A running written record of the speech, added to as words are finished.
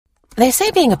They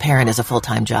say being a parent is a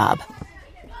full-time job,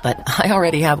 but I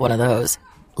already have one of those.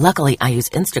 Luckily, I use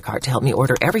Instacart to help me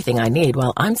order everything I need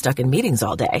while I'm stuck in meetings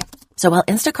all day. So while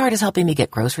Instacart is helping me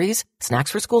get groceries, snacks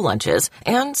for school lunches,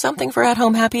 and something for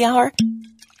at-home happy hour,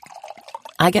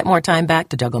 I get more time back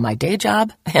to juggle my day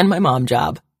job and my mom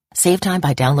job. Save time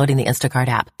by downloading the Instacart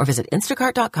app or visit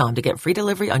instacart.com to get free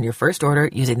delivery on your first order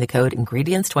using the code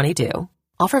INGREDIENTS22.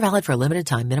 Offer valid for a limited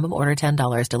time. Minimum order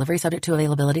 $10. Delivery subject to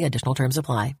availability. Additional terms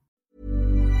apply.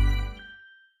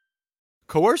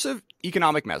 Coercive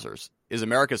economic measures is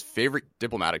America's favorite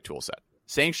diplomatic tool set.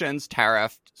 Sanctions,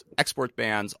 tariffs, export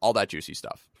bans, all that juicy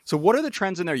stuff. So what are the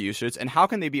trends in their usage and how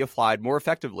can they be applied more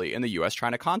effectively in the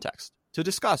U.S.-China context? To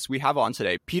discuss, we have on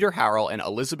today Peter Harrell and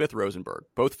Elizabeth Rosenberg,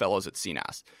 both fellows at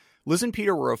CNAS. Liz and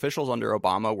Peter were officials under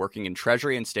Obama working in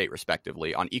Treasury and State,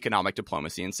 respectively, on economic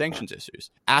diplomacy and sanctions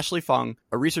issues. Ashley Fung,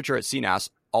 a researcher at CNAS,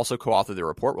 also co-authored the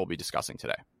report we'll be discussing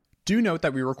today. Do note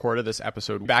that we recorded this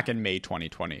episode back in May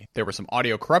 2020. There were some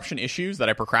audio corruption issues that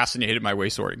I procrastinated my way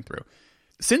sorting through.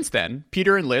 Since then,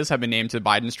 Peter and Liz have been named to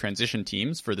Biden's transition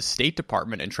teams for the State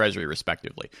Department and Treasury,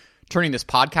 respectively, turning this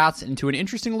podcast into an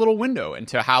interesting little window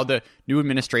into how the new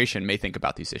administration may think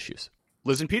about these issues.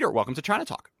 Liz and Peter, welcome to China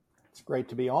Talk. It's great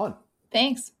to be on.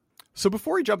 Thanks. So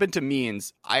before we jump into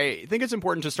means, I think it's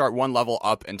important to start one level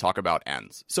up and talk about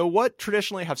ends. So what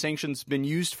traditionally have sanctions been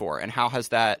used for, and how has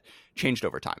that changed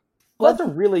over time? Well, that's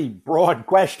a really broad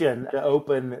question to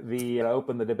open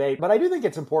the debate, but I do think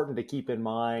it's important to keep in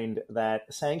mind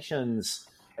that sanctions,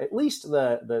 at least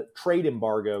the trade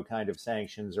embargo kind of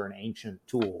sanctions, are an ancient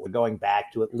tool, going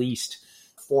back to at least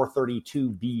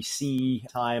 432 BC,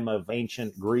 time of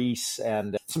ancient Greece,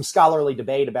 and some scholarly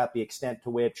debate about the extent to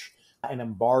which an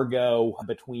embargo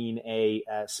between a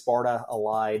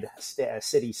Sparta-allied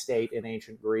city-state in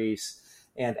ancient Greece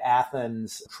and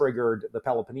Athens triggered the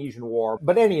Peloponnesian War.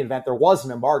 But in any event, there was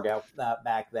an embargo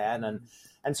back then.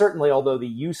 And certainly, although the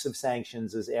use of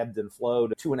sanctions has ebbed and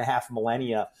flowed 2.5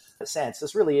 millennia since,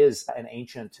 this really is an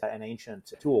ancient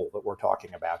tool that we're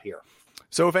talking about here.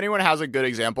 So if anyone has a good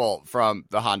example from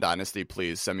the Han Dynasty,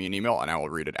 please send me an email and I will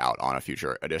read it out on a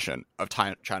future edition of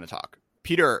China Talk.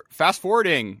 Peter, fast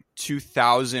forwarding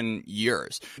 2,000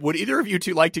 years, would either of you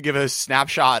two like to give a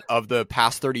snapshot of the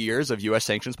past 30 years of U.S.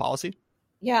 sanctions policy?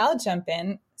 Yeah, I'll jump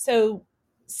in. So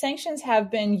sanctions have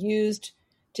been used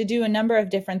to do a number of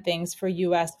different things for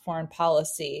U.S. foreign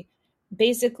policy.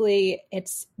 Basically,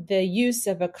 it's the use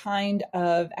of a kind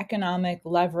of economic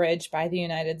leverage by the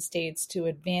United States to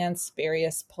advance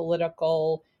various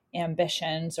political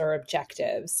ambitions or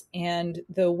objectives. And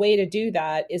the way to do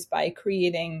that is by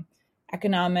creating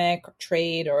economic,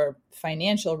 trade, or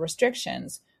financial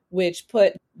restrictions, which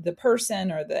put the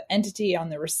person or the entity on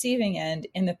the receiving end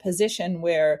in the position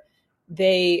where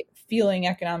they, feeling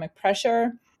economic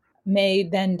pressure, may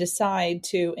then decide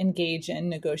to engage in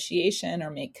negotiation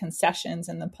or make concessions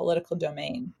in the political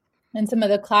domain. And some of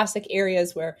the classic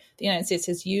areas where the United States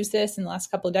has used this in the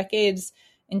last couple of decades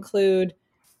include,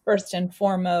 first and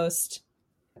foremost,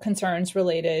 concerns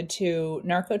related to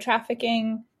narco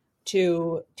trafficking,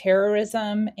 to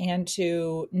terrorism, and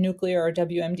to nuclear or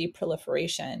WMD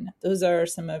proliferation. Those are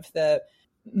some of the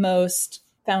most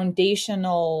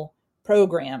foundational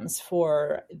programs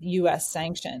for U.S.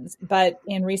 sanctions. But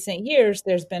in recent years,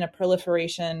 there's been a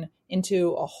proliferation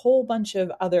into a whole bunch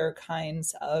of other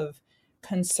kinds of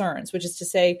concerns, which is to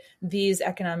say these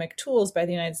economic tools by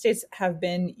the United States have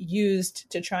been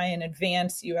used to try and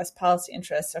advance U.S. policy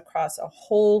interests across a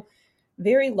whole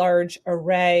very large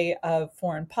array of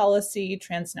foreign policy,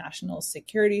 transnational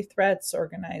security threats,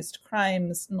 organized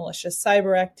crimes, malicious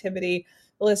cyber activity.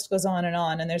 The list goes on.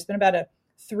 And there's been about a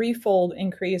threefold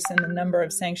increase in the number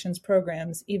of sanctions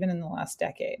programs, even in the last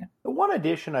decade. The one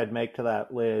addition I'd make to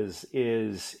that, Liz,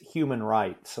 is human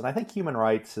rights. And I think human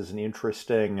rights is an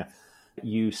interesting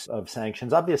use of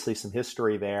sanctions. Obviously, some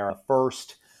history there.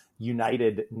 First,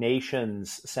 United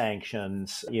Nations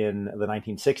sanctions in the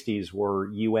 1960s were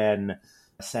UN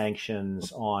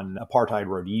sanctions on apartheid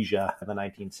Rhodesia in the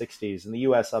 1960s. And the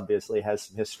U.S. obviously has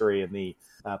some history in the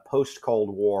post-Cold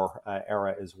War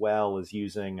era as well, as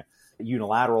using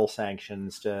unilateral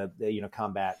sanctions to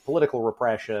combat political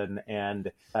repression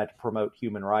and to promote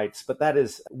human rights. But that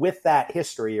is, with that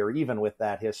history, or even with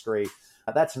that history,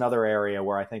 that's another area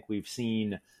where I think we've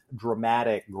seen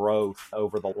dramatic growth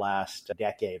over the last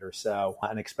decade or so,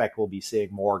 and expect we'll be seeing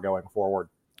more going forward.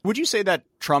 Would you say that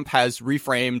Trump has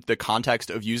reframed the context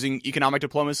of using economic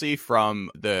diplomacy from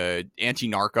the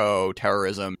anti-narco,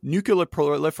 terrorism, nuclear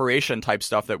proliferation type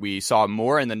stuff that we saw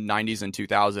more in the 90s and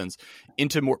 2000s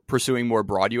into pursuing more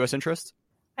broad U.S. interests?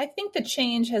 I think the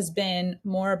change has been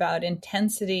more about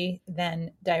intensity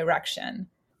than direction.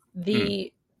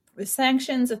 The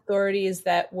sanctions authorities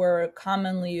that were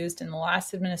commonly used in the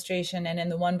last administration and in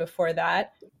the one before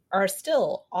that are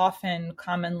still often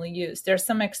commonly used. There's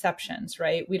some exceptions,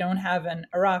 right? We don't have an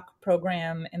Iraq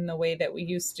program in the way that we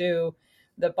used to.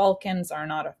 The Balkans are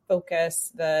not a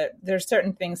focus. There's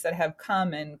certain things that have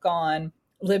come and gone.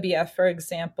 Libya, for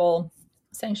example,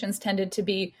 sanctions tended to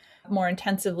be more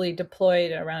intensively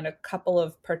deployed around a couple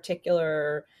of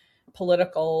particular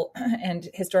political and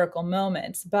historical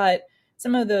moments. But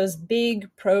some of those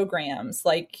big programs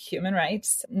like human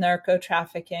rights, narco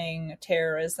trafficking,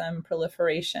 terrorism,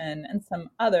 proliferation, and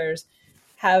some others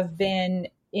have been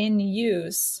in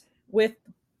use with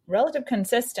relative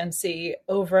consistency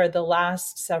over the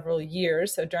last several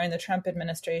years. So during the Trump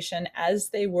administration, as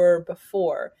they were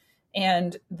before.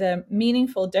 And the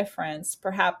meaningful difference,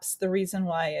 perhaps the reason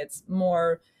why it's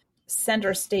more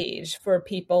center stage for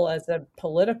people as a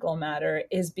political matter,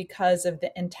 is because of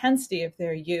the intensity of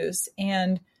their use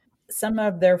and some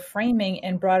of their framing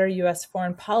in broader U.S.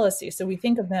 foreign policy. So we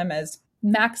think of them as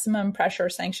maximum pressure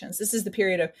sanctions. This is the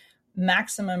period of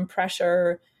maximum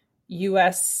pressure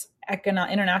U.S.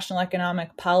 international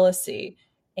economic policy.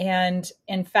 And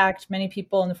in fact, many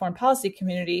people in the foreign policy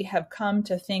community have come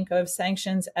to think of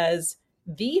sanctions as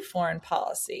the foreign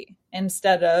policy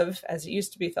instead of, as it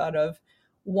used to be thought of,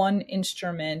 one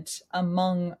instrument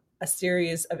among a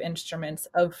series of instruments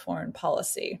of foreign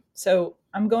policy. So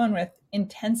I'm going with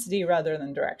intensity rather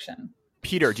than direction.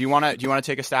 Peter, do you want to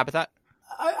take a stab at that?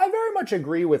 I very much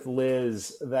agree with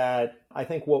Liz that I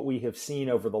think what we have seen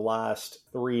over the last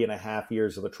 3.5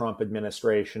 years of the Trump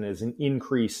administration is an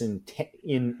increase in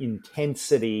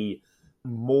intensity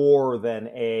more than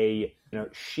a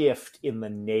shift in the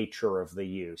nature of the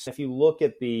use. If you look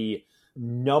at the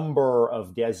number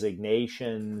of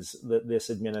designations that this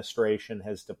administration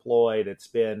has deployed, it's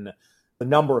been the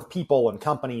number of people and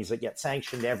companies that get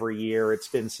sanctioned every year. It's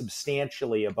been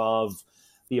substantially above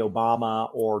the Obama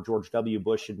or George W.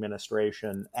 Bush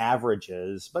administration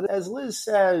averages. But as Liz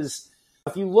says,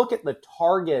 if you look at the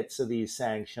targets of these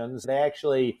sanctions, they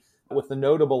actually, with the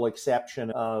notable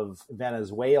exception of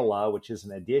Venezuela, which is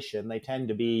an addition, they tend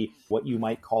to be what you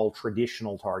might call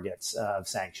traditional targets of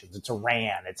sanctions. It's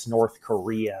Iran, it's North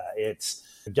Korea, it's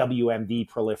WMD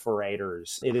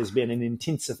proliferators. It has been an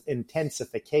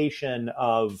intensification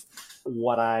of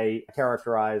what I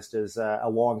characterized as a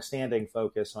longstanding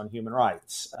focus on human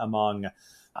rights among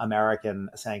American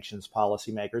sanctions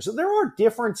policymakers. So there are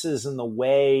differences in the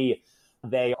way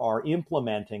they are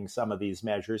implementing some of these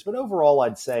measures, but overall,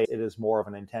 I'd say it is more of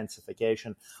an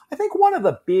intensification. I think one of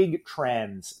the big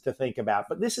trends to think about,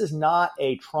 but this is not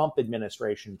a Trump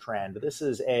administration trend. This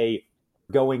is a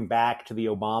going back to the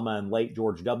Obama and late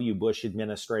George W. Bush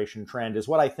administration trend, is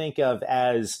what I think of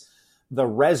as the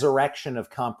resurrection of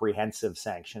comprehensive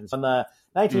sanctions. In the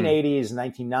 1980s,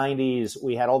 1990s,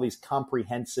 we had all these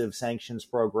comprehensive sanctions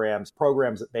programs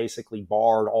that basically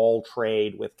barred all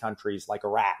trade with countries like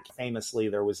Iraq. Famously,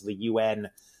 there was the UN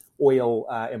oil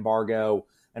embargo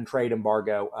and trade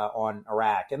embargo on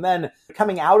Iraq. And then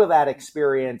coming out of that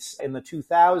experience in the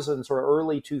 2000s or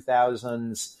early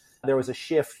 2000s, there was a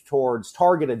shift towards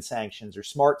targeted sanctions or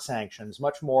smart sanctions,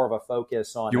 much more of a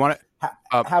focus on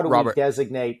how do Robert, we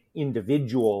designate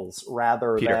individuals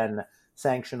rather than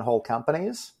sanction whole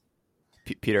companies.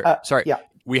 Peter, sorry. Yeah.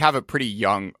 We have a pretty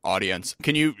young audience.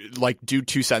 Can you do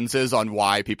 2 sentences on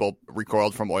why people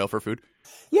recoiled from oil for food?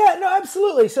 Yeah, no,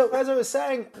 absolutely. So as I was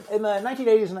saying, in the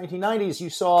 1980s and 1990s, you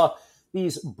saw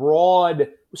these broad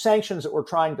sanctions that were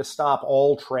trying to stop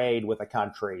all trade with a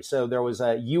country. So there was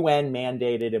a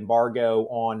UN-mandated embargo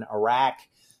on Iraq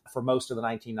for most of the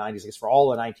 1990s, I guess for all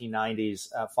the 1990s,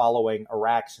 following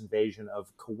Iraq's invasion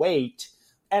of Kuwait.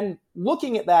 And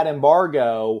looking at that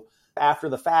embargo after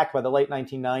the fact, by the late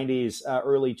 1990s,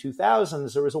 early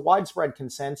 2000s, there was a widespread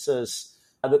consensus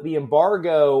that the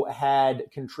embargo had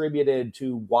contributed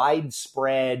to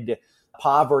widespread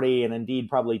poverty and indeed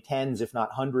probably tens, if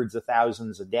not hundreds of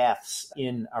thousands of deaths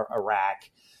in Iraq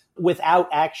without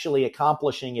actually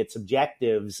accomplishing its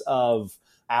objectives of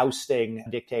ousting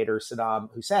dictator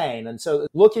Saddam Hussein. And so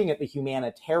looking at the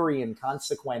humanitarian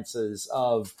consequences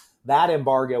of that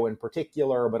embargo in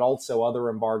particular, but also other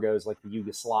embargoes like the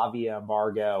Yugoslavia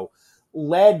embargo,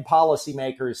 led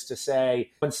policymakers to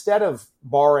say, instead of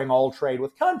barring all trade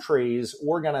with countries,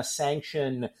 we're going to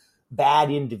sanction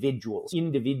bad individuals,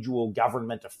 individual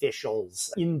government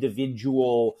officials,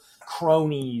 individual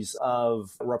cronies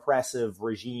of repressive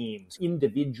regimes,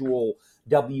 individual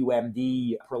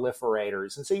WMD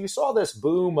proliferators. And so you saw this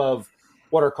boom of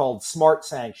what are called smart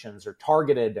sanctions or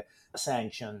targeted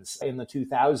sanctions in the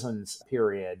 2000s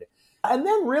period. And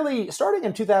then really starting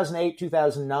in 2008,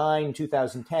 2009,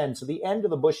 2010, so the end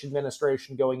of the Bush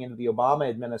administration going into the Obama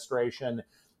administration,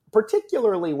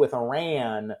 particularly with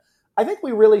Iran, I think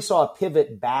we really saw a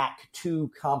pivot back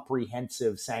to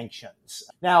comprehensive sanctions.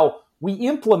 Now, we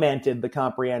implemented the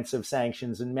comprehensive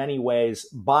sanctions in many ways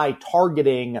by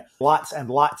targeting lots and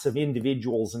lots of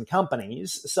individuals and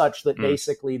companies, such that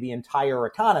basically the entire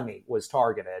economy was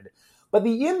targeted. But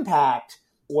the impact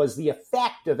was the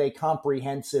effect of a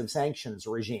comprehensive sanctions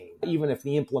regime, even if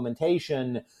the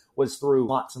implementation was through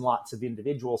lots and lots of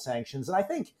individual sanctions. And I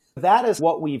think that is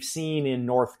what we've seen in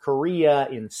North Korea,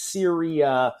 in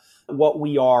Syria, what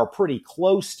we are pretty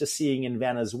close to seeing in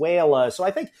Venezuela. So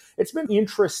I think it's been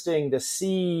interesting to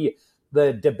see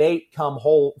the debate come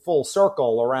full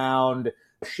circle around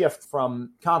shift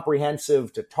from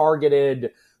comprehensive to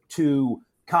targeted to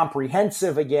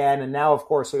comprehensive again. And now, of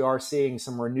course, we are seeing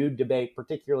some renewed debate,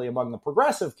 particularly among the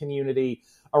progressive community,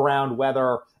 around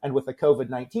whether, and with the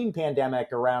COVID-19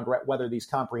 pandemic, around whether these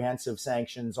comprehensive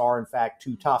sanctions are in fact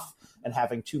too tough and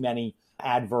having too many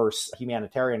adverse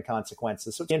humanitarian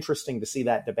consequences. So it's interesting to see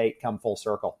that debate come full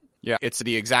circle. Yeah, it's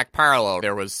the exact parallel.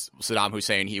 There was Saddam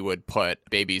Hussein. He would put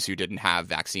babies who didn't have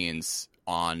vaccines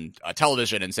on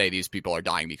television and say these people are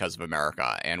dying because of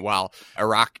America. And while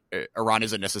Iran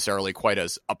isn't necessarily quite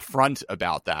as upfront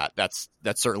about that, that's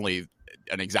certainly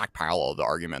an exact parallel of the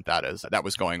argument that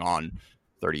was going on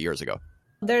 30 years ago.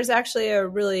 There's actually a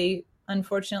really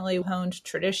unfortunately honed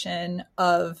tradition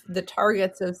of the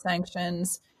targets of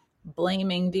sanctions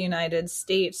blaming the United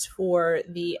States for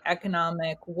the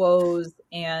economic woes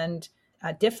and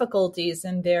difficulties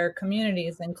in their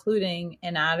communities, including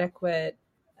inadequate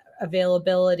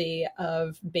availability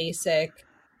of basic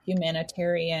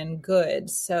humanitarian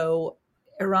goods. So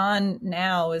Iran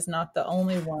now is not the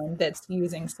only one that's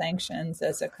using sanctions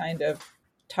as a kind of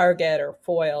target or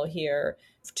foil here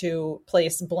to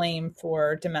place blame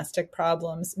for domestic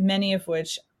problems, many of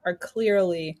which are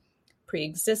clearly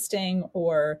pre-existing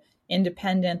or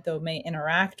independent, though may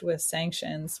interact with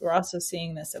sanctions. We're also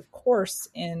seeing this, of course,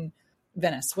 in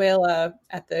Venezuela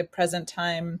at the present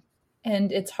time.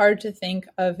 And it's hard to think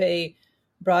of a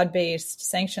broad-based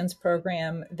sanctions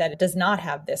program that does not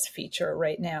have this feature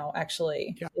right now,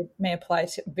 actually. Yeah. It may apply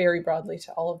very broadly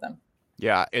to all of them.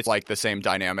 Yeah, it's like the same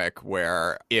dynamic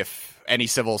where if any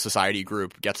civil society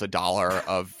group gets $1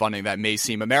 of funding that may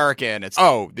seem American, it's,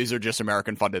 oh, these are just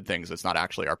American funded things. It's not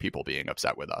actually our people being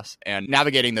upset with us. And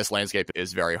navigating this landscape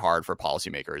is very hard for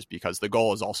policymakers because the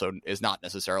goal is not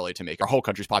necessarily to make our whole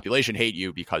country's population hate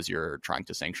you because you're trying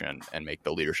to sanction and make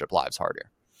the leadership lives harder.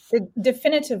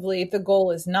 Definitively, the goal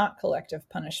is not collective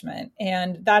punishment.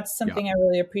 And that's something I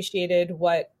really appreciated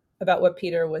about what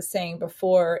Peter was saying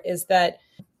before, is that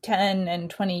 10 and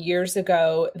 20 years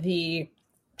ago, the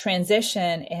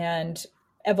transition and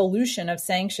evolution of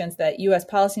sanctions that U.S.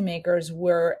 policymakers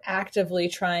were actively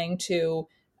trying to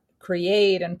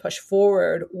create and push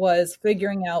forward was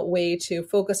figuring out a way to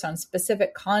focus on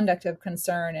specific conduct of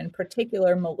concern and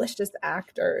particular malicious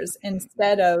actors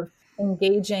instead of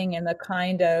engaging in the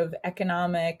kind of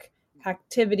economic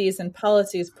activities and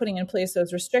policies, putting in place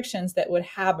those restrictions that would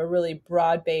have a really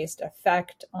broad-based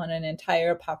effect on an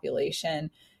entire population.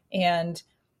 And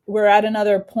we're at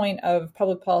another point of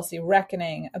public policy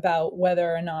reckoning about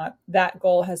whether or not that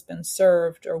goal has been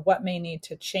served or what may need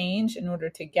to change in order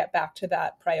to get back to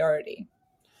that priority.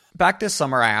 Back this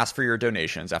summer, I asked for your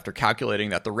donations after calculating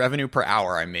that the revenue per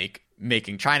hour I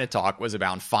making China Talk was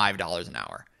around $5 an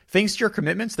hour. Thanks to your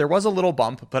commitments, there was a little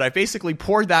bump, but I basically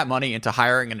poured that money into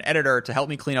hiring an editor to help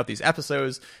me clean up these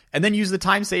episodes, and then used the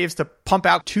time saves to pump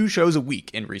out 2 shows a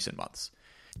week in recent months.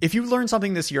 If you learned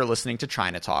something this year listening to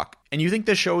China Talk, and you think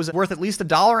this show is worth at least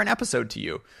 $1 an episode to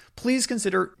you, please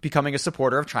consider becoming a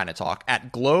supporter of China Talk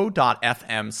at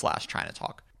glow.fm/China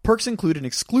Talk. Perks include an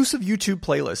exclusive YouTube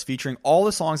playlist featuring all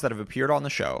the songs that have appeared on the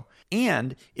show,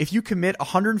 and if you commit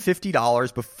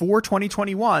 $150 before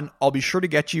 2021, I'll be sure to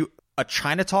get you a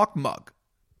China Talk mug.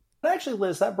 Actually,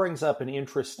 Liz, that brings up an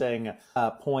interesting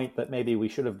point that maybe we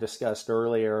should have discussed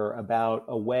earlier about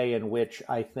a way in which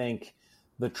I think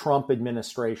the Trump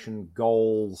administration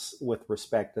goals with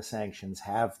respect to sanctions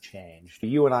have changed.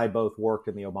 You and I both worked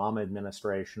in the Obama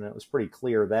administration. It was pretty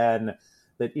clear then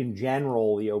that in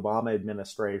general, the Obama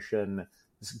administration's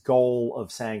goal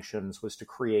of sanctions was to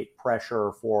create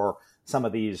pressure for some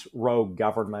of these rogue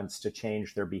governments to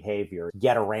change their behavior,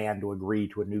 get Iran to agree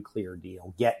to a nuclear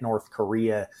deal, get North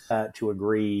Korea to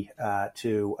agree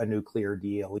to a nuclear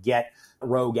deal, get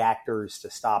rogue actors to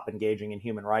stop engaging in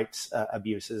human rights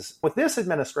abuses. With this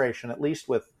administration, at least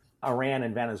with Iran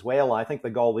and Venezuela, I think the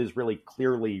goal is really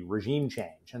clearly regime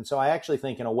change. And so I actually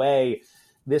think in a way,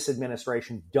 this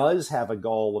administration does have a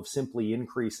goal of simply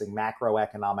increasing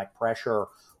macroeconomic pressure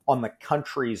on the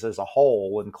countries as a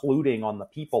whole, including on the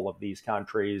people of these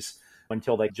countries,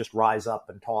 until they just rise up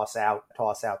and toss out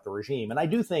the regime. And I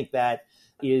do think that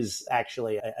is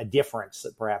actually a difference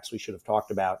that perhaps we should have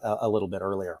talked about a little bit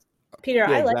earlier. Peter,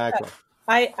 Yeah, I like exactly.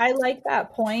 that. I like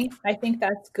that point. I think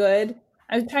that's good.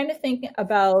 I was trying to think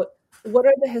about what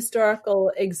are the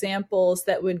historical examples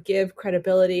that would give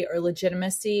credibility or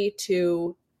legitimacy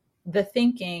to the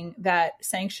thinking that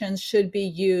sanctions should be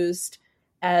used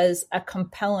as a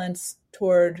compellence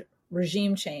toward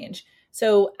regime change.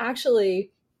 So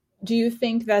actually, do you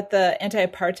think that the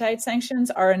anti-apartheid sanctions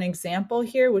are an example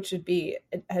here, which would be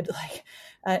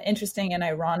an interesting and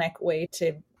ironic way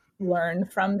to learn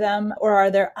from them? Or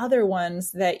are there other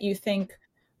ones that you think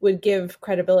would give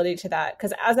credibility to that?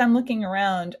 Because as I'm looking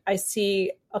around, I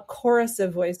see a chorus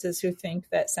of voices who think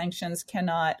that sanctions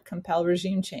cannot compel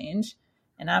regime change.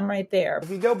 And I'm right there. If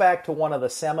you go back to one of the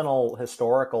seminal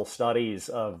historical studies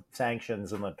of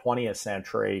sanctions in the 20th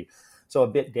century, so a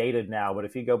bit dated now, but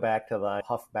if you go back to the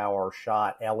Hufbauer,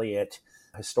 Schott, Elliott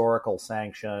historical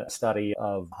sanction study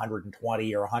of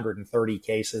 120 or 130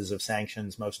 cases of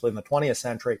sanctions, mostly in the 20th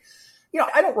century,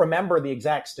 I don't remember the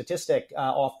exact statistic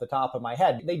off the top of my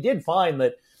head. They did find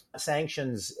that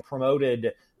sanctions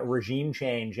promoted regime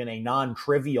change in a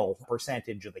non-trivial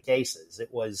percentage of the cases.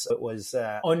 It was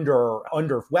under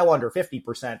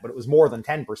 50%, but it was more than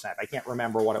 10%. I can't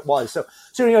remember what it was. So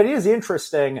it is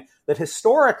interesting that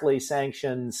historically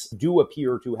sanctions do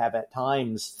appear to have at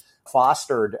times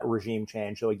fostered regime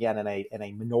change. So again, in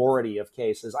a minority of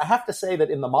cases. I have to say that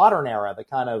in the modern era, the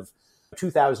kind of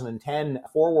 2010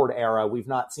 forward era, we've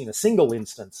not seen a single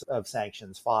instance of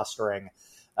sanctions fostering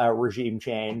regime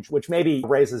change, which maybe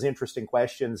raises interesting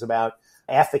questions about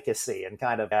efficacy in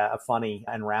kind of a funny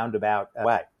and roundabout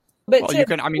way. But you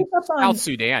can, South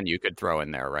Sudan you could throw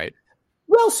in there, right?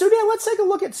 Well, Sudan, let's take a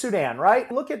look at Sudan,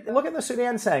 right? Look at the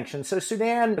Sudan sanctions. So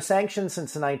Sudan sanctions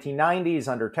since the 1990s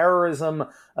under terrorism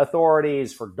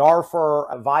authorities for Darfur,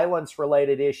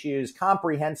 violence-related issues,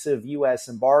 comprehensive U.S.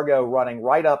 embargo running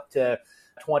right up to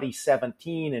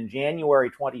 2017. In January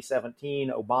 2017,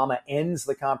 Obama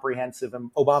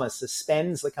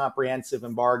suspends the comprehensive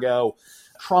embargo.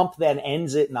 Trump then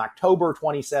ends it in October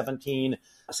 2017.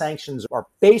 Sanctions are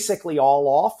basically all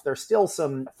off. There's still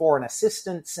some foreign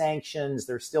assistance sanctions.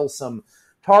 There's still some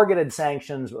targeted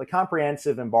sanctions. But the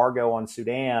comprehensive embargo on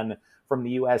Sudan from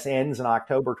the U.S. ends in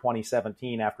October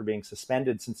 2017 after being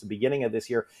suspended since the beginning of this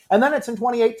year. And then it's in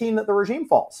 2018 that the regime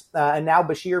falls. And now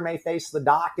Bashir may face the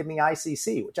dock in the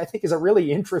ICC, which I think is a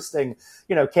really interesting,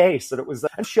 case that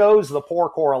it shows the poor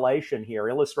correlation here,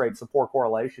 illustrates the poor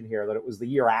correlation here, that it was the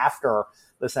year after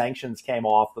the sanctions came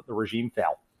off that the regime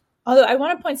fell. Although I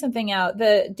want to point something out,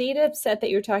 the data set that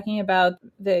you're talking about,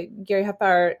 the Gary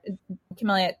Hufbauer, Kim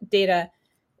Elliott data,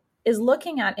 is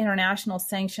looking at international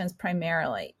sanctions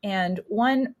primarily. And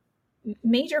one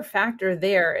major factor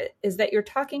there is that you're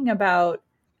talking about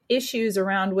issues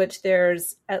around which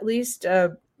there's at least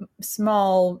a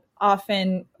small,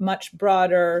 often much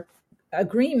broader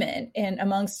agreement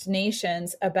amongst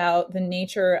nations about the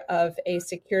nature of a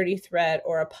security threat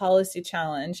or a policy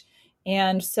challenge.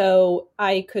 And so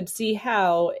I could see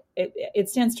how it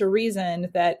stands to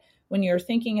reason that when you're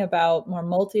thinking about more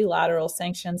multilateral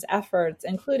sanctions efforts,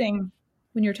 including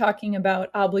when you're talking about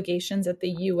obligations at the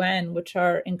UN, which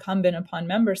are incumbent upon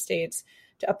member states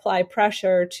to apply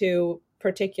pressure to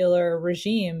particular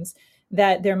regimes,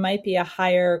 that there might be a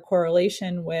higher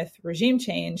correlation with regime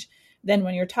change than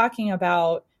when you're talking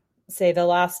about, say, the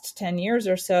last 10 years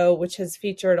or so, which has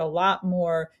featured a lot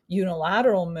more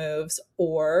unilateral moves,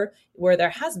 or where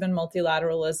there has been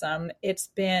multilateralism, it's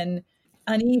been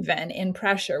uneven in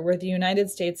pressure, where the United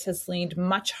States has leaned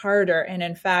much harder and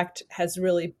in fact has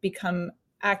really become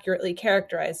accurately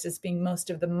characterized as being most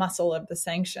of the muscle of the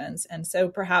sanctions. And so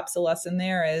perhaps a lesson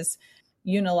there is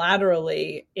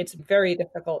unilaterally, it's very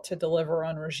difficult to deliver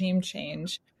on regime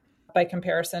change by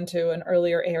comparison to an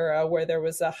earlier era where there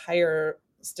was a higher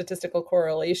statistical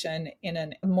correlation in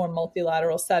a more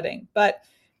multilateral setting. But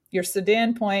your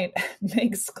Sudan point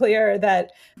makes clear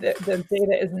that the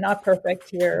data is not perfect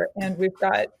here, and we've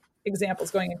got examples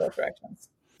going in both directions.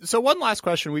 So one last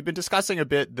question. We've been discussing a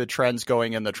bit the trends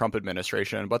going in the Trump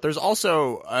administration, but there's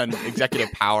also an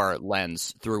executive power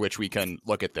lens through which we can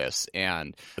look at this.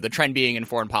 And the trend being in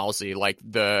foreign policy, like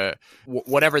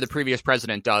whatever the previous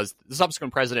president does, the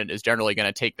subsequent president is generally going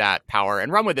to take that power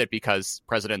and run with it, because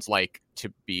presidents like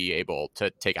to be able to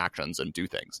take actions and do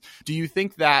things. Do you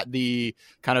think that the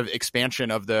kind of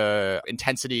expansion of the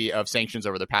intensity of sanctions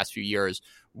over the past few years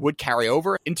would carry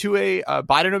over into a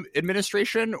Biden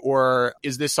administration, or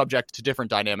is this subject to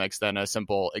different dynamics than a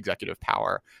simple executive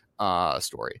power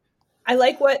story? I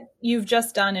like what you've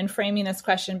just done in framing this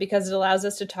question, because it allows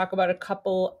us to talk about a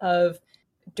couple of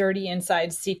dirty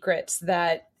inside secrets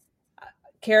that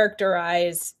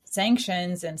characterize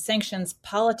sanctions and sanctions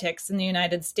politics in the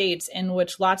United States, in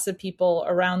which lots of people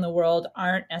around the world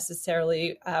aren't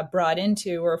necessarily brought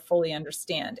into or fully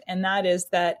understand. And that is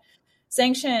that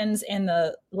sanctions in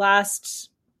the last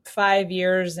 5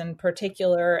 years in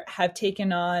particular have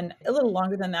taken on, a little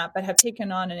longer than that, but have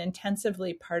taken on an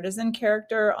intensively partisan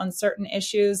character on certain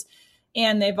issues.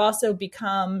 And they've also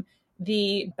become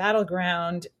the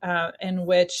battleground in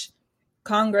which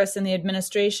Congress and the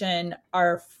administration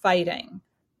are fighting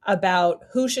about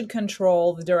who should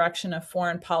control the direction of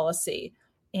foreign policy.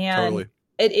 And Totally.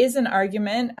 It is an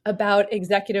argument about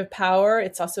executive power.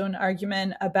 It's also an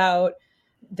argument about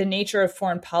the nature of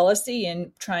foreign policy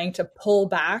and trying to pull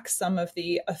back some of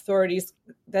the authorities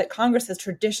that Congress has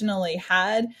traditionally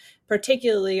had,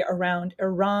 particularly around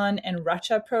Iran and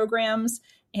Russia programs,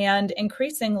 and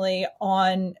increasingly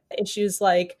on issues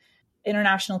like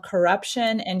international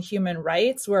corruption and human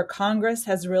rights, where Congress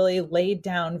has really laid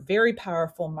down very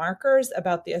powerful markers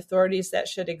about the authorities that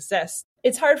should exist.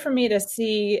 It's hard for me to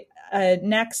see a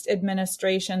next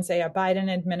administration, say a Biden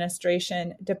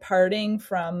administration, departing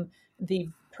from the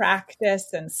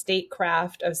practice and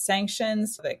statecraft of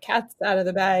sanctions. The cat's out of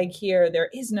the bag here. There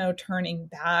is no turning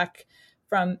back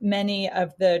from many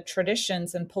of the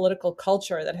traditions and political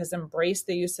culture that has embraced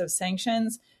the use of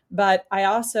sanctions. But I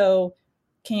also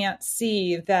can't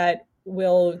see that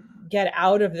we'll get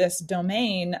out of this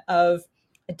domain of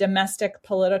a domestic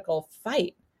political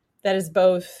fight that is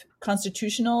both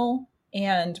constitutional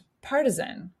and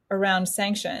partisan around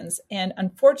sanctions. And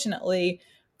unfortunately,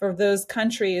 for those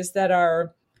countries that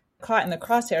are caught in the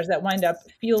crosshairs, that wind up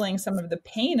feeling some of the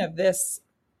pain of this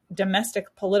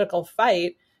domestic political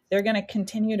fight, they're going to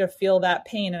continue to feel that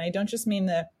pain. And I don't just mean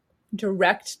the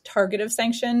direct target of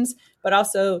sanctions, but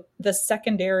also the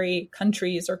secondary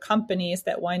countries or companies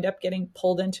that wind up getting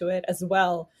pulled into it as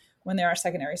well when there are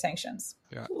secondary sanctions.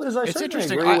 Yeah. Liz, I certainly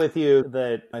agree with you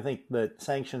that I think that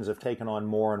sanctions have taken on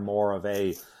more and more of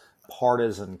a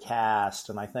partisan cast,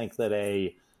 and I think that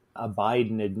a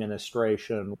Biden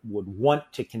administration would want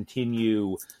to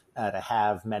continue to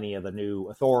have many of the new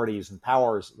authorities and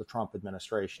powers that the Trump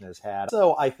administration has had.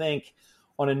 So I think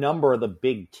on a number of the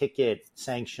big ticket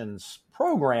sanctions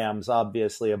programs,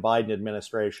 obviously a Biden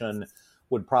administration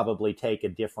would probably take a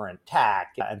different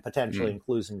tack and potentially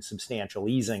including substantial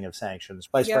easing of sanctions.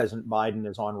 Vice President Biden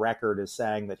is on record as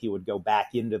saying that he would go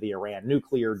back into the Iran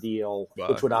nuclear deal,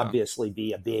 which would obviously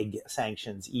be a big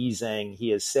sanctions easing.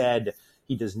 He has said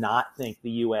he does not think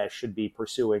the U.S. should be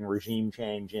pursuing regime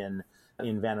change in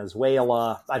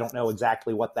Venezuela. I don't know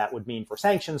exactly what that would mean for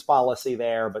sanctions policy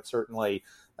there, but certainly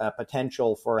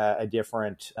potential for a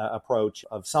different approach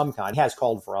of some kind. He has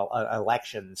called for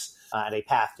elections and a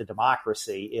path to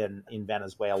democracy in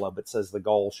Venezuela, but says the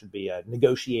goal should be a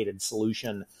negotiated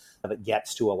solution that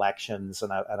gets to elections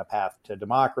and a path to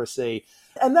democracy.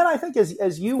 And then I think,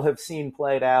 as you have seen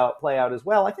play out as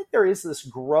well, I think there is this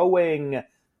growing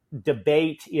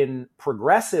debate in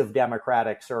progressive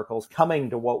Democratic circles, coming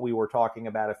to what we were talking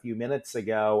about a few minutes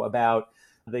ago about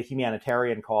the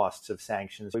humanitarian costs of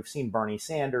sanctions. We've seen Bernie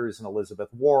Sanders and Elizabeth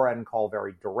Warren call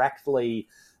very directly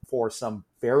for some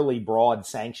fairly broad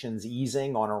sanctions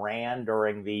easing on Iran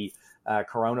during the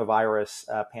coronavirus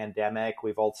pandemic.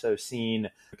 We've also seen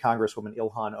Congresswoman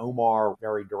Ilhan Omar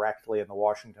very directly in the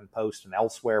Washington Post and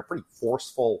elsewhere, pretty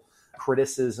forceful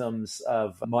criticisms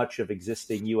of much of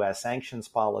existing U.S. sanctions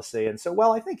policy. And so,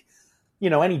 I think,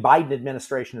 any Biden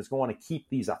administration is going to keep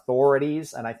these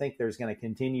authorities, and I think there's going to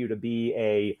continue to be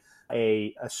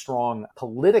a strong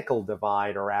political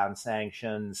divide around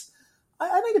sanctions.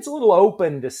 I think it's a little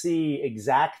open to see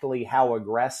exactly how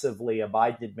aggressively a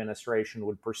Biden administration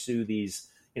would pursue these,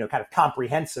 kind of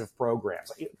comprehensive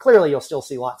programs. Clearly, you'll still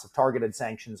see lots of targeted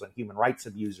sanctions on human rights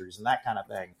abusers and that kind of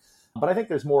thing. But I think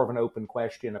there's more of an open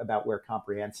question about where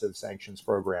comprehensive sanctions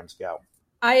programs go.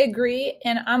 I agree.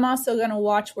 And I'm also going to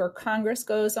watch where Congress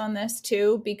goes on this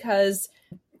too, because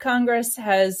Congress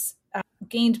has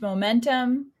gained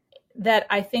momentum that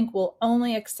I think will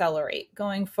only accelerate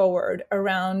going forward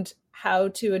around how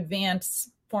to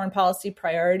advance foreign policy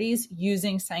priorities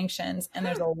using sanctions. And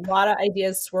there's a lot of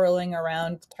ideas swirling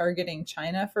around targeting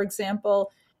China, for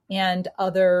example, and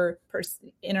other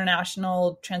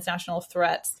international, transnational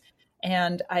threats.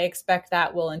 And I expect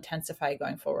that will intensify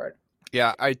going forward.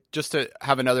 Yeah, I just to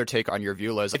have another take on your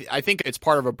view, Liz. I think it's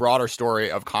part of a broader story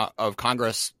of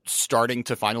Congress starting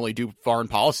to finally do foreign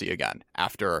policy again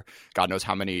after God knows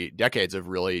how many decades of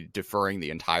really deferring the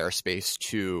entire space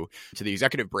to the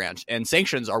executive branch. And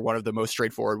sanctions are one of the most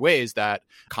straightforward ways that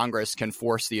Congress can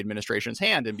force the administration's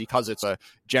hand. And because it's a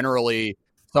generally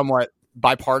somewhat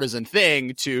bipartisan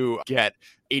thing to get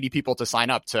 80 people to sign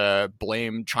up to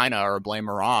blame China or blame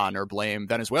Iran or blame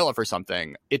Venezuela for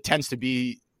something, it tends to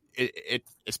be it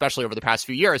especially over the past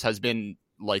few years has been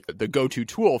like the go-to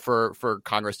tool for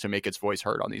Congress to make its voice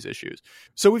heard on these issues.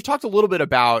 So we've talked a little bit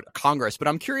about Congress, but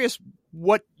I'm curious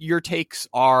what your takes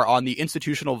are on the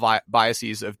institutional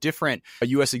biases of different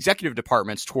U.S. executive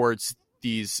departments towards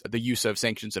the use of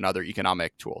sanctions and other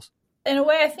economic tools. In a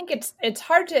way, I think it's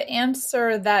hard to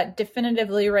answer that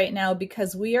definitively right now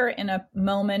because we are in a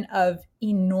moment of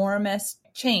enormous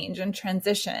change and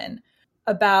transition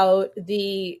about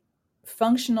the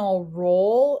functional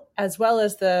role as well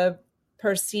as the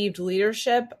perceived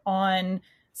leadership on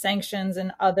sanctions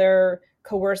and other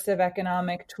coercive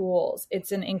economic tools.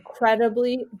 It's an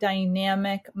incredibly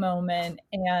dynamic moment,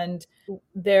 and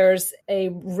there's a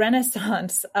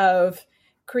renaissance of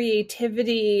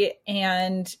creativity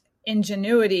and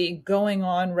ingenuity going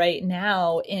on right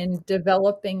now in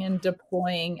developing and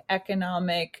deploying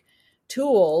economic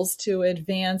tools to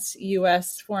advance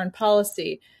U.S. foreign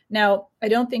policy. Now, I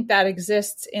don't think that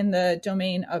exists in the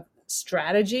domain of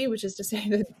strategy, which is to say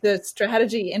that the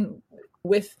strategy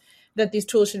that these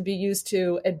tools should be used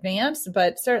to advance,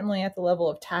 but certainly at the level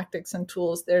of tactics and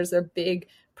tools, there's a big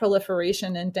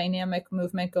proliferation and dynamic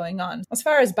movement going on. As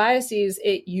far as biases,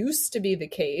 it used to be the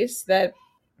case that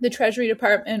the Treasury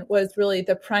Department was really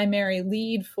the primary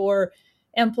lead for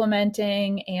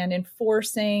implementing and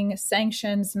enforcing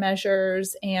sanctions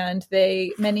measures, and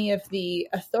many of the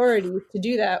authorities to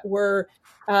do that were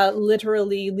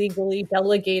literally legally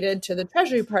delegated to the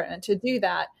Treasury Department to do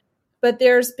that. But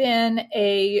there's been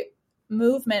a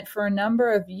movement for a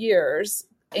number of years,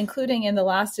 including in the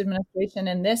last administration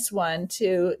and this one,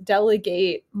 to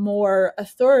delegate more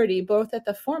authority, both at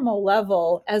the formal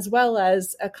level as well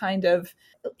as a kind of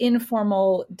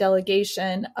informal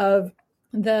delegation of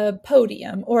the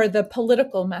podium or the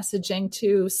political messaging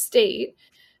to state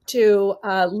to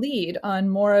lead on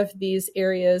more of these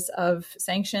areas of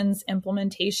sanctions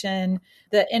implementation.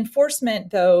 The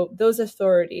enforcement, though, those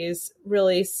authorities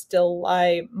really still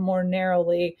lie more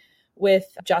narrowly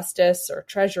with Justice or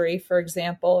Treasury, for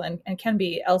example, and can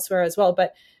be elsewhere as well.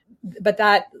 But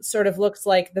that sort of looks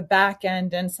like the back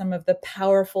end and some of the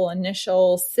powerful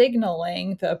initial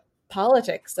signaling, the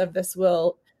politics of this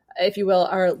will, if you will,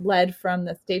 are led from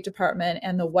the State Department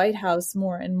and the White House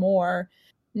more and more.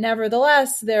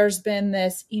 Nevertheless, there's been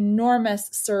this enormous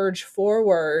surge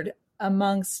forward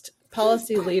amongst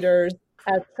policy leaders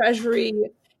at Treasury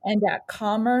and at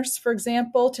Commerce, for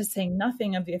example, to say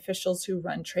nothing of the officials who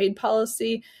run trade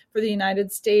policy for the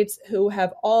United States, who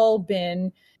have all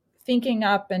been thinking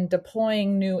up and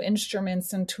deploying new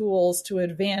instruments and tools to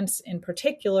advance, in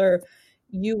particular,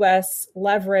 U.S.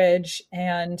 leverage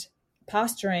and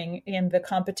posturing in the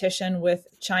competition with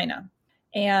China.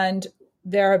 And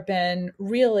there have been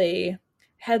really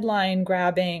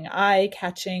headline-grabbing,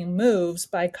 eye-catching moves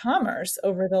by Commerce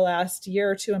over the last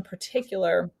year or two in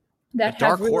particular that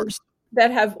have really,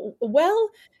 well,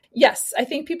 yes, I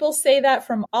think people say that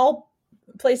from all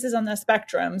places on the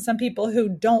spectrum. Some people who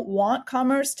don't want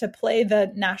Commerce to play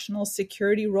the national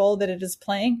security role that it is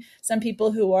playing. Some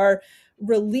people who are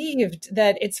relieved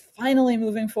that it's finally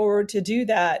moving forward to do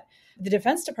that. The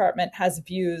Defense Department has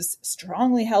views,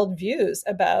 strongly held views,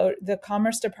 about the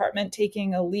Commerce Department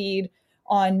taking a lead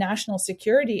on national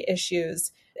security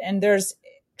issues. And there's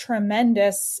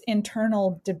tremendous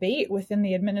internal debate within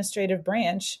the administrative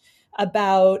branch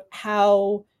about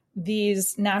how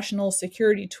these national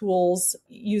security tools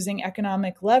using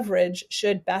economic leverage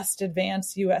should best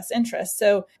advance U.S. interests.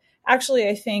 So actually,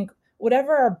 I think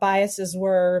whatever our biases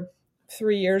were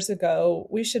 3 years ago,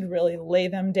 we should really lay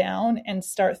them down and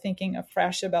start thinking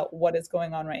afresh about what is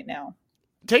going on right now.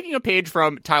 Taking a page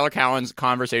from Tyler Cowen's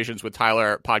Conversations with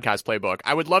Tyler podcast playbook,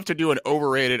 I would love to do an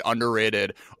overrated,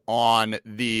 underrated on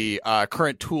the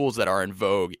current tools that are in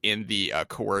vogue in the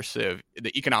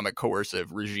economic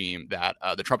coercive regime that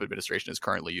the Trump administration is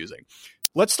currently using.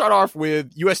 Let's start off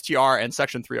with USTR and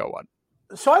Section 301.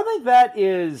 So I think that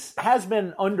has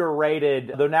been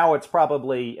underrated, though now it's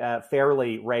probably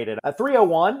fairly rated.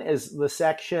 301 is the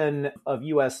section of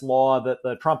U.S. law that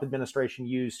the Trump administration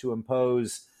used to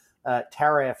impose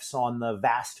tariffs on the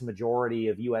vast majority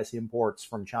of U.S. imports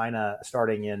from China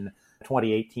starting in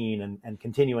 2018 and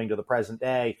continuing to the present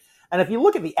day. And if you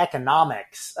look at the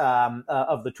economics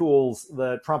of the tools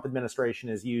the Trump administration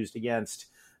has used against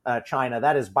China,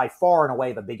 that is by far and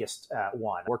away the biggest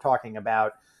one. We're talking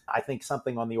about, I think,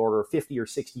 something on the order of $50 or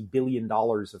 $60 billion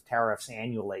of tariffs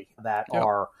annually that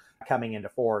are coming into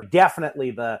force.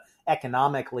 Definitely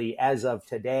economically, as of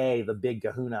today, the big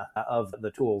kahuna of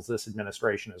the tools this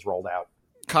administration has rolled out.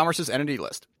 Commerce's entity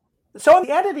list. So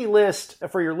the entity list,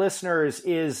 for your listeners,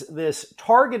 is this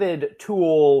targeted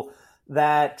tool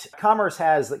that Commerce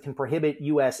has that can prohibit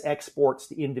U.S. exports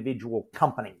to individual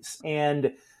companies.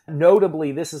 And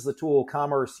notably, this is the tool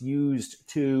Commerce used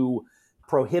to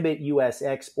prohibit U.S.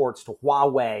 exports to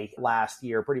Huawei last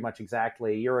year, pretty much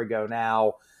exactly a year ago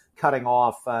now, cutting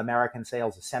off American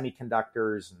sales of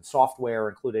semiconductors and software,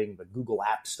 including the Google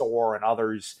App Store and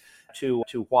others, to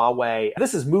Huawei.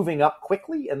 This is moving up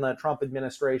quickly in the Trump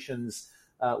administration's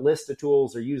list of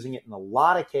tools. They're using it in a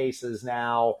lot of cases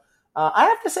now. I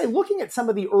have to say, looking at some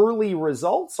of the early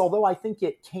results, although I think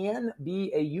it can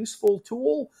be a useful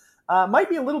tool, might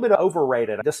be a little bit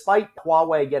overrated. Despite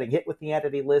Huawei getting hit with the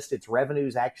entity list, its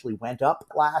revenues actually went up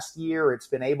last year. It's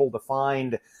been able to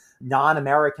find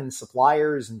non-American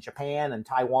suppliers in Japan and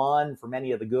Taiwan for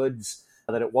many of the goods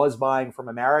that it was buying from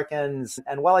Americans.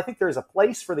 And while I think there's a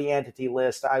place for the entity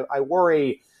list, I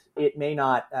worry it may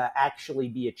not actually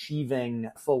be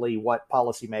achieving fully what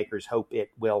policymakers hope it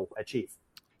will achieve.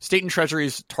 State and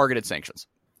Treasury's targeted sanctions.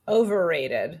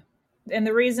 Overrated. And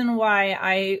the reason why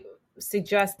I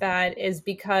suggest that is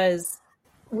because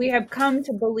we have come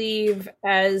to believe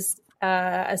as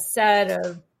a set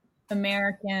of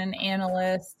American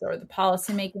analysts or the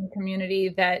policymaking community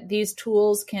that these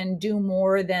tools can do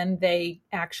more than they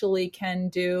actually can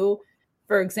do.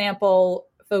 For example,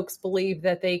 folks believe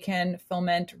that they can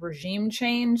foment regime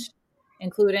change,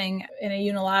 including in a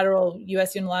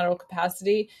U.S. unilateral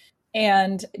capacity.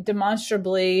 And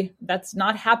demonstrably, that's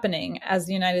not happening, as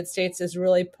the United States has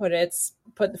really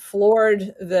floored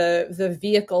the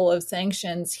vehicle of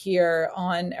sanctions here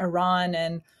on Iran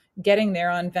and getting there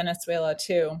on Venezuela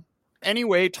too. Any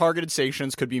way targeted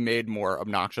sanctions could be made more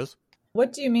obnoxious?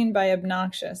 What do you mean by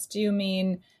obnoxious? Do you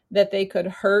mean that they could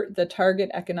hurt the target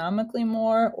economically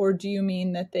more, or do you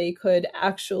mean that they could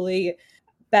actually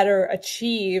better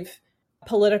achieve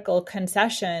political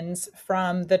concessions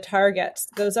from the targets?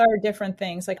 Those are different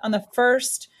things. Like on the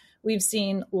first, we've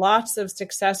seen lots of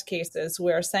success cases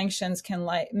where sanctions can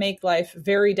make life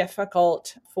very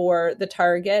difficult for the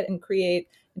target and create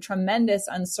tremendous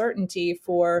uncertainty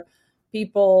for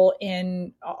people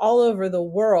in all over the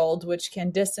world, which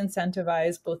can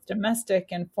disincentivize both domestic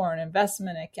and foreign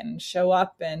investment. It can show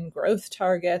up in growth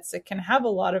targets. It can have a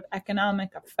lot of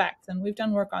economic effects. And we've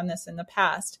done work on this in the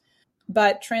past.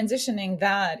 But transitioning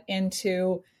that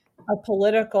into a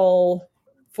political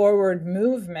forward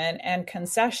movement and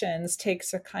concessions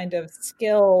takes a kind of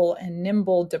skill and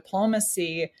nimble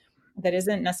diplomacy that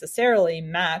isn't necessarily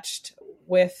matched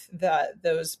with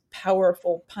those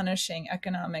powerful punishing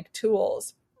economic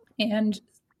tools. And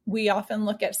we often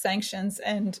look at sanctions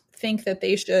and think that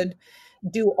they should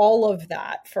do all of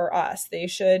that for us.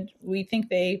 We think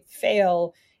they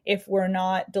fail if we're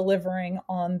not delivering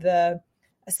on the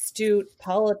astute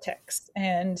politics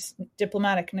and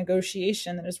diplomatic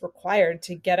negotiation that is required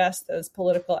to get us those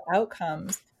political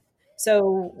outcomes.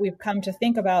 So we've come to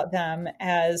think about them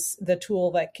as the tool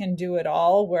that can do it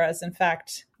all, whereas in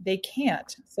fact, they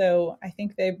can't. So I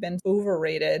think they've been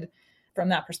overrated from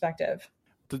that perspective.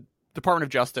 The Department of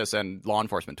Justice and law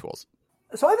enforcement tools.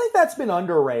 So I think that's been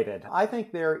underrated. I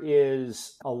think there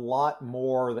is a lot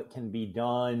more that can be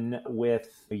done with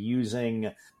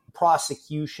using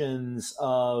prosecutions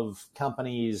of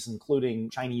companies, including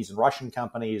Chinese and Russian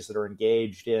companies that are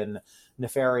engaged in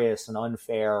nefarious and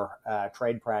unfair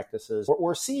trade practices.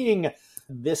 We're seeing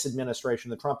this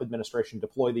administration, the Trump administration,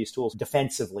 deploy these tools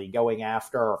defensively, going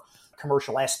after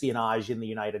commercial espionage in the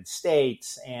United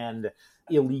States and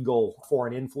illegal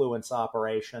foreign influence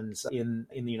operations in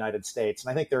the United States.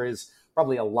 And I think there is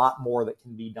probably a lot more that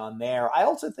can be done there. I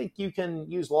also think you can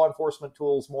use law enforcement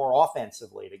tools more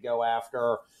offensively to go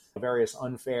after various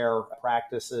unfair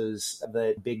practices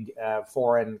that big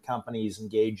foreign companies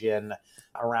engage in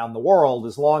around the world,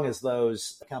 as long as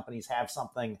those companies have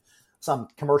some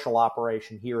commercial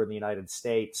operation here in the United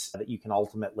States that you can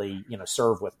ultimately,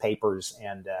 serve with papers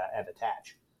and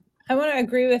attach. I want to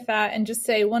agree with that and just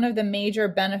say one of the major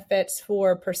benefits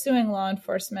for pursuing law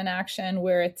enforcement action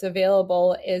where it's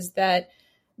available is that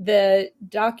the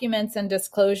documents and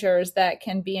disclosures that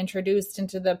can be introduced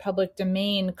into the public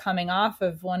domain coming off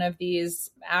of one of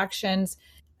these actions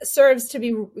can serve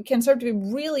to be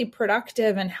really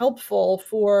productive and helpful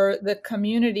for the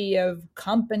community of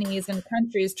companies and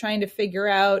countries trying to figure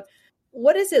out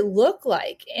what does it look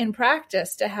like in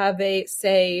practice to have a,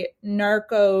 say,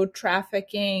 narco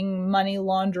trafficking, money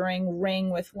laundering ring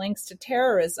with links to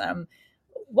terrorism?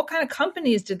 What kind of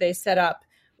companies did they set up?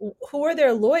 Who are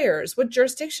their lawyers? What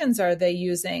jurisdictions are they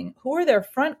using? Who are their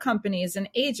front companies and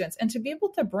agents? And to be able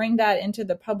to bring that into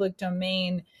the public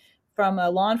domain from a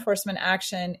law enforcement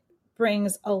action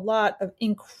brings a lot of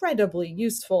incredibly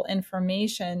useful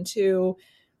information to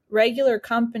regular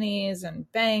companies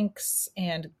and banks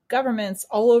and governments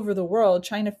all over the world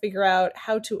trying to figure out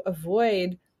how to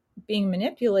avoid being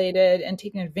manipulated and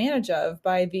taken advantage of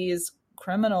by these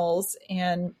criminals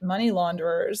and money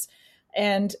launderers,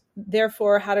 and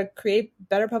therefore how to create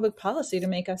better public policy to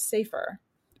make us safer.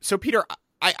 So, Peter,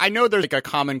 I know there's like a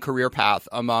common career path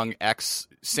among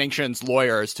ex-sanctions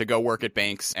lawyers to go work at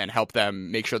banks and help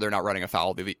them make sure they're not running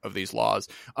afoul of these laws.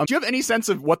 Do you have any sense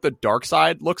of what the dark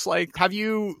side looks like? Have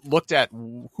you looked at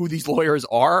who these lawyers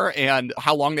are and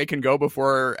how long they can go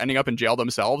before ending up in jail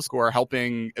themselves who are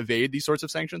helping evade these sorts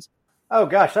of sanctions? Oh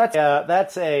gosh,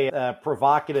 that's a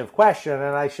provocative question,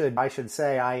 and I should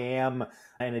say I am,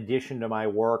 in addition to my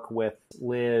work with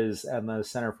Liz and the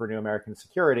Center for New American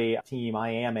Security team,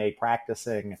 I am a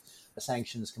practicing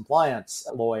sanctions compliance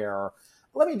lawyer.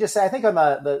 Let me just say, I think on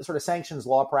the sort of sanctions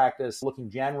law practice, looking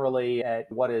generally at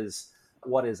what is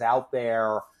out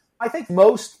there, I think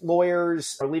most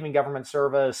lawyers are leaving government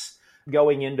service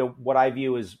going into what I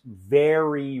view as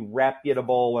very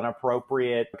reputable and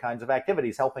appropriate kinds of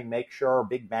activities, helping make sure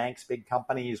big banks, big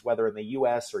companies, whether in the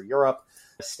US or Europe,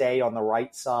 stay on the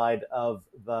right side of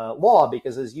the law.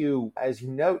 Because as you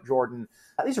note, Jordan,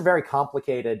 these are very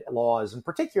complicated laws, and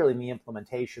particularly in the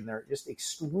implementation, they're just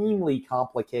extremely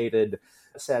complicated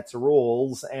sets of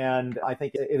rules. And I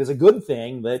think it is a good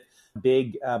thing that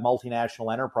big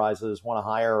multinational enterprises want to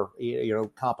hire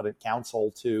competent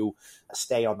counsel to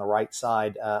stay on the right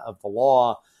side of the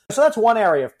law. So that's one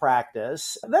area of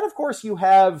practice. And then, of course, you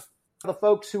have the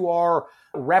folks who are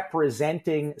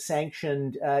representing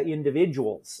sanctioned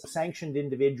individuals. Sanctioned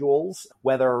individuals,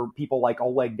 whether people like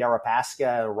Oleg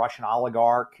Deripaska, a Russian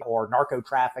oligarch, or narco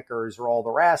traffickers, or all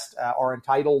the rest, are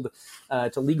entitled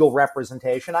to legal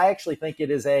representation. I actually think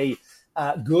it is a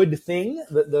good thing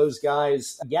that those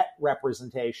guys get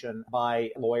representation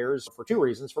by lawyers for two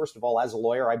reasons. First of all, as a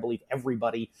lawyer, I believe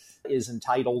everybody is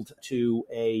entitled to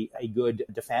a good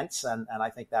defense, and I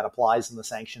think that applies in the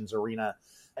sanctions arena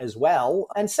as well.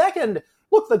 And second,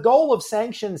 look, the goal of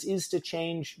sanctions is to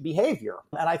change behavior.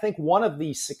 And I think one of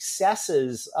the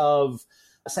successes of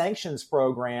sanctions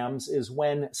programs is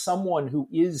when someone who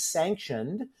is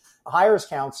sanctioned hires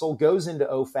counsel, goes into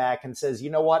OFAC and says, you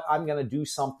know what, I'm going to do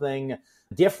something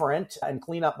different and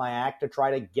clean up my act to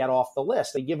try to get off the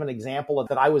list. They give an example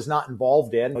that I was not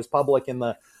involved in. It was public in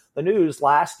the news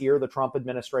last year. The Trump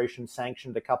administration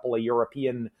sanctioned a couple of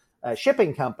European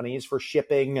shipping companies for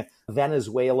shipping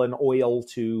Venezuelan oil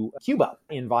to Cuba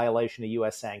in violation of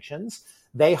U.S. sanctions.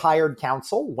 They hired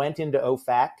counsel, went into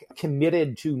OFAC,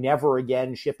 committed to never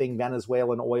again shipping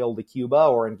Venezuelan oil to Cuba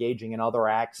or engaging in other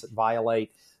acts that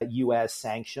violate U.S.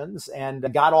 sanctions,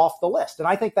 and got off the list. And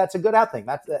I think that's a good thing.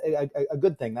 That's a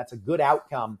good thing. That's a good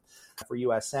outcome for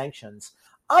U.S. sanctions.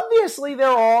 Obviously, there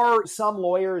are some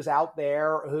lawyers out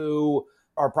there who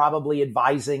are probably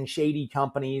advising shady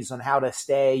companies on how to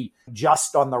stay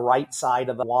just on the right side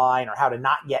of the line or how to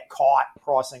not get caught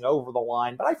crossing over the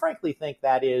line. But I frankly think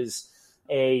that is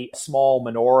a small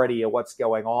minority of what's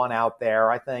going on out there.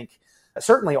 I think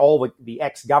certainly all the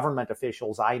ex-government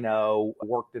officials I know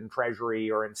worked in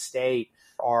Treasury or in state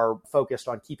are focused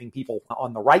on keeping people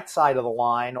on the right side of the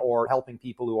line or helping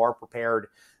people who are prepared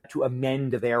to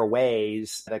amend their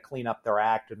ways to clean up their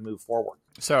act and move forward.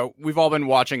 So we've all been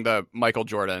watching the Michael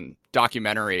Jordan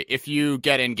documentary. If you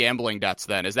get in gambling debts,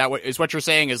 then is what you're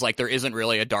saying is like there isn't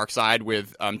really a dark side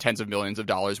with tens of millions of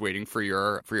dollars waiting for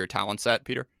your talent set,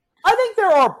 Peter? I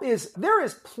think there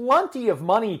is plenty of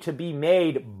money to be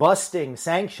made busting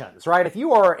sanctions, right? If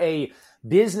you are a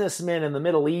businessman in the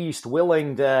Middle East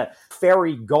willing to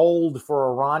ferry gold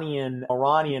for Iranian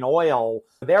oil,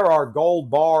 there are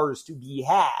gold bars to be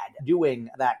had doing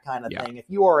that kind of thing. If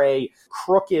you are a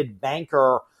crooked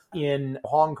banker in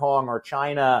Hong Kong or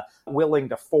China willing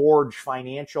to forge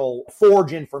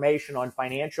information on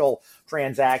financial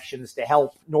transactions to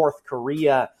help North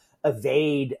Korea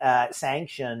evade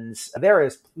sanctions, there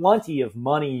is plenty of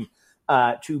money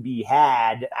to be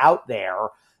had out there.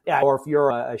 Or if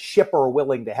you're a shipper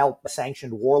willing to help a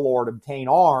sanctioned warlord obtain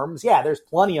arms, there's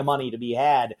plenty of money to be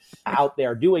had out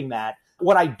there doing that.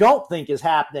 What I don't think is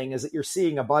happening is that you're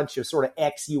seeing a bunch of sort of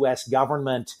ex-U.S.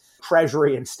 government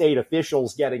Treasury and state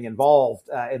officials getting involved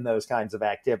in those kinds of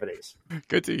activities.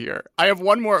 Good to hear. I have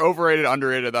one more overrated,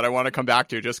 underrated that I want to come back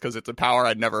to just because it's a power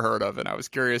I'd never heard of, and I was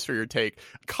curious for your take.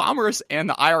 Commerce and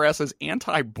the IRS's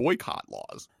anti-boycott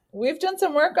laws. We've done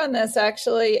some work on this,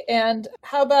 actually. And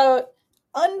how about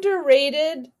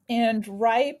underrated and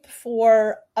ripe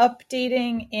for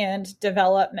updating and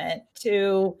development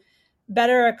to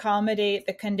better accommodate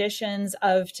the conditions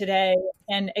of today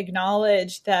and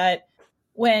acknowledge that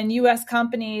when U.S.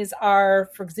 companies are,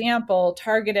 for example,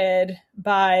 targeted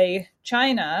by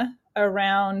China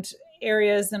around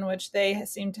areas in which they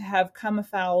seem to have come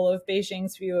afoul of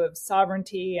Beijing's view of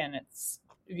sovereignty and its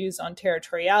views on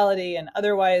territoriality and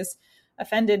otherwise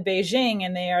offended Beijing,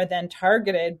 and they are then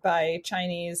targeted by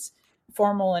Chinese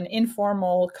formal and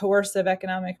informal coercive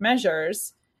economic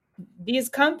measures, these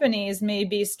companies may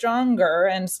be stronger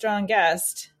and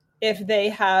strongest if they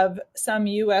have some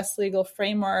U.S. legal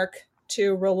framework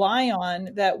to rely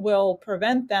on that will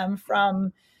prevent them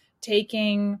from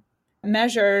taking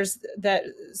measures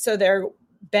so they're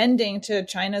bending to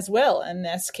China's will in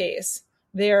this case.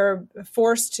 They're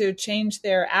forced to change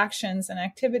their actions and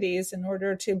activities in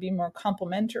order to be more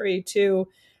complementary to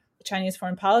Chinese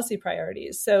foreign policy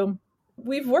priorities. So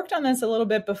we've worked on this a little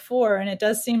bit before, and it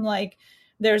does seem like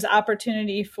there's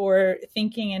opportunity for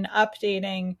thinking and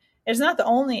updating. It's not the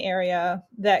only area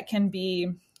that can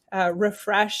be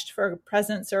refreshed for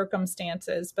present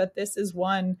circumstances, but this is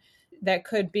one that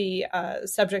could be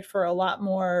subject for a lot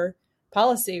more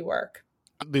policy work.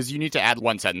 Liz, you need to add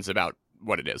one sentence about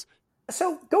what it is.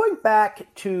 So going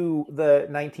back to the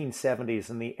 1970s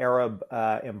and the Arab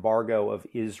embargo of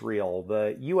Israel,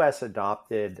 the U.S.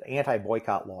 adopted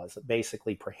anti-boycott laws that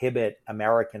basically prohibit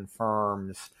American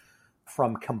firms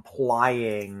from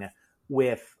complying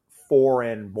with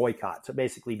foreign boycotts. It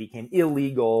basically became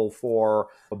illegal for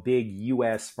a big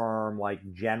U.S. firm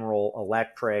like General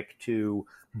Electric to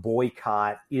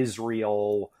boycott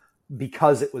Israel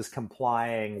because it was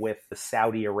complying with the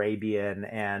Saudi Arabian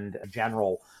and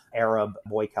general Arab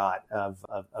boycott of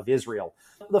Israel.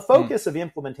 The focus of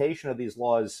implementation of these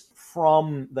laws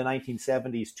from the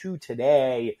 1970s to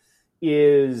today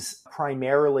is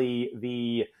primarily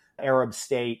the Arab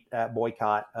state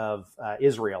boycott of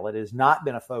Israel. It has not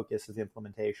been a focus of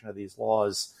implementation of these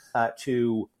laws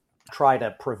to try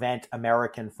to prevent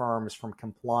American firms from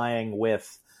complying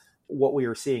with what we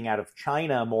are seeing out of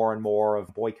China more and more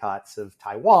of boycotts of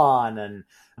Taiwan and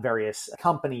various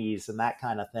companies and that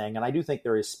kind of thing. And I do think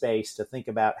there is space to think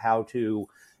about how to,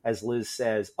 as Liz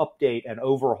says, update and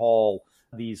overhaul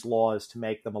these laws to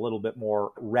make them a little bit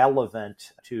more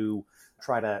relevant to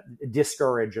try to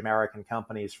discourage American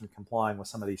companies from complying with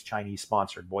some of these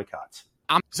Chinese-sponsored boycotts.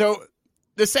 So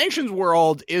the sanctions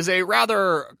world is a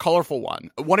rather colorful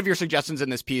one. One of your suggestions in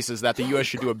this piece is that the U.S.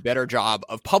 should do a better job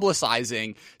of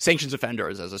publicizing sanctions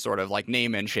offenders as a sort of like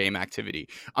name and shame activity.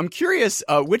 I'm curious,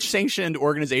 which sanctioned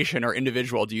organization or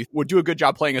individual would do a good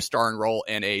job playing a starring role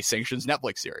in a sanctions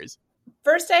Netflix series?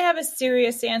 First, I have a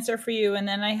serious answer for you, and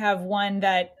then I have one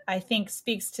that I think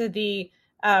speaks to the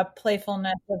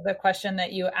playfulness of the question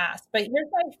that you asked. But here's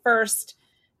my first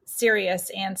serious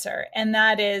answer, and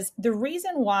that is the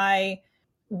reason why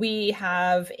we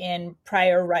have in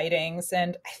prior writings,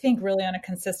 and I think really on a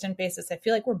consistent basis, I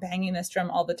feel like we're banging this drum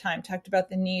all the time, talked about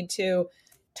the need to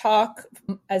talk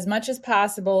as much as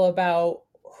possible about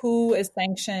who is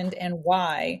sanctioned and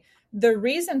why. The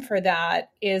reason for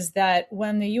that is that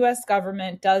when the US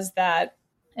government does that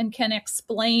and can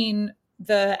explain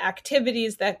the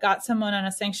activities that got someone on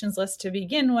a sanctions list to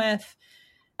begin with,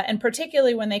 and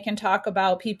particularly when they can talk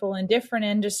about people in different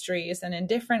industries and in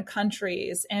different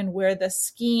countries and where the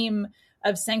scheme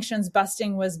of sanctions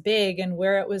busting was big and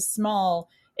where it was small,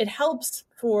 it helps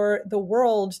for the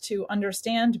world to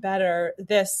understand better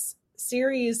this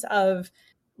series of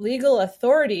legal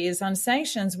authorities on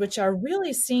sanctions, which are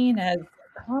really seen as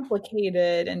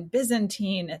complicated and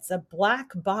Byzantine. It's a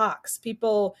black box.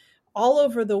 People all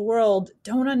over the world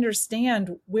don't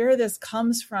understand where this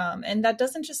comes from. And that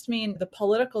doesn't just mean the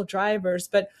political drivers,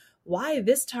 but why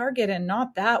this target and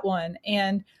not that one?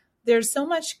 And there's so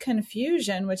much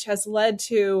confusion, which has led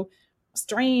to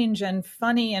strange and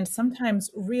funny and sometimes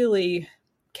really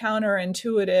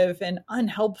counterintuitive and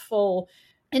unhelpful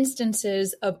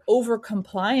instances of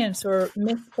overcompliance or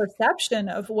misperception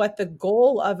of what the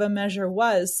goal of a measure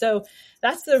was. So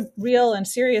that's the real and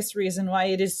serious reason why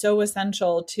it is so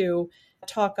essential to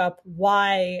talk up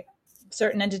why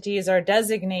certain entities are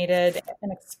designated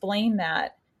and explain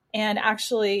that. And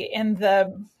actually, in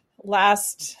the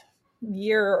last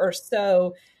year or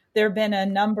so, there have been a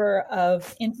number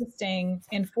of interesting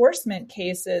enforcement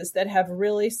cases that have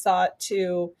really sought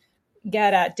to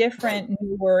get at different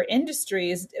newer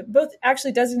industries, both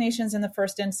actually designations in the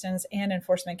first instance and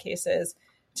enforcement cases,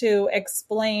 to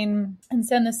explain and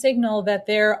send the signal that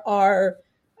there are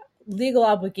legal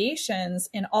obligations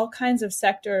in all kinds of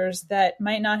sectors that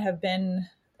might not have been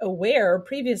aware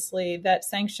previously that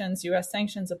U.S.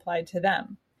 sanctions applied to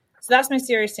them. So that's my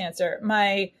serious answer.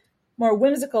 My more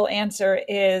whimsical answer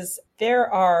is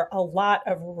there are a lot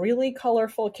of really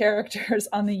colorful characters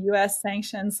on the U.S.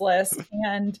 sanctions list,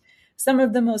 and some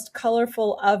of the most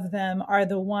colorful of them are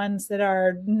the ones that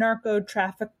are narco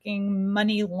trafficking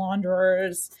money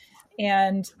launderers.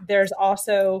 And there's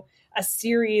also a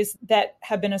series that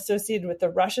have been associated with the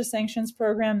Russia sanctions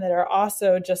program that are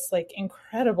also just like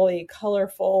incredibly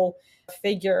colorful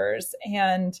figures.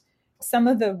 And some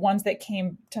of the ones that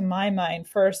came to my mind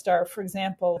first are, for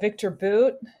example, Victor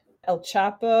Bout, El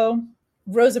Chapo,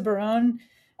 Rosa Barone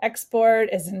export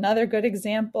is another good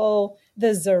example.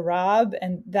 The Zarab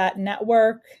and that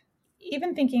network,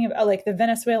 even thinking of like the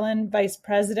Venezuelan vice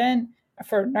president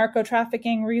for narco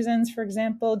trafficking reasons, for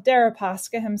example,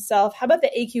 Deripaska himself. How about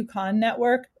the AQ Khan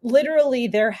network? Literally,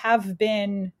 there have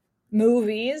been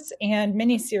movies and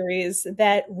miniseries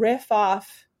that riff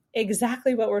off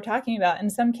exactly what we're talking about. In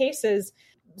some cases,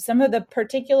 some of the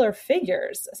particular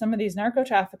figures, some of these narco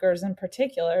traffickers in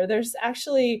particular, there's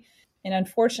actually, and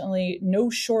unfortunately,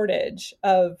 no shortage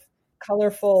of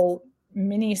colorful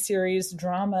miniseries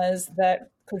dramas that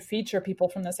could feature people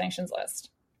from the sanctions list.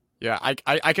 Yeah,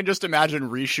 I can just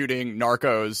imagine reshooting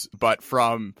Narcos, but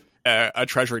from a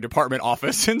Treasury Department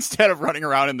office instead of running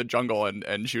around in the jungle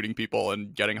and shooting people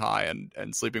and getting high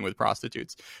and sleeping with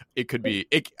prostitutes. It could be.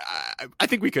 I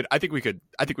think we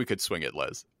could swing it,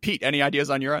 Liz. Pete, any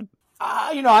ideas on your end?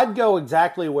 I'd go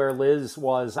exactly where Liz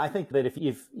was. I think that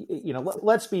if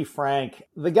let's be frank,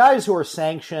 the guys who are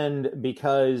sanctioned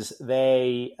because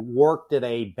they worked at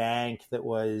a bank that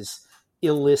was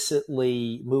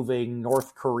illicitly moving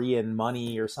North Korean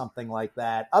money or something like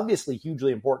that, obviously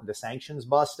hugely important to sanctions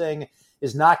busting,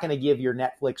 is not going to give your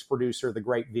Netflix producer the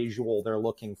great visual they're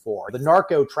looking for. The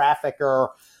narco trafficker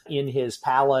in his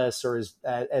palace, or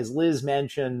as Liz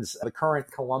mentions, the current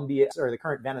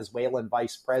Venezuelan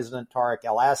vice president, Tariq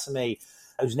El-Assami,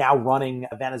 who's now running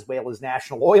Venezuela's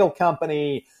national oil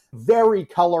company, very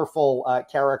colorful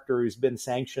character who's been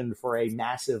sanctioned for a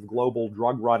massive global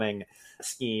drug running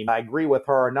scheme. I agree with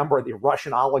her. A number of the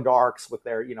Russian oligarchs with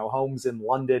their, homes in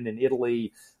London and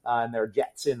Italy and their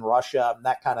jets in Russia, and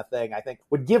that kind of thing, I think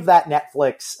would give that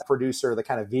Netflix producer the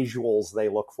kind of visuals they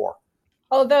look for.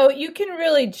 Although you can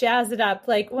really jazz it up.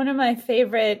 Like one of my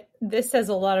favorite, this says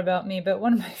a lot about me, but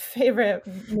one of my favorite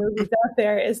movies out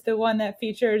there is the one that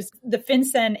features the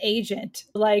FinCEN agent.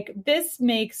 Like this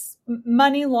makes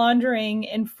money laundering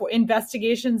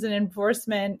investigations and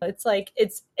enforcement.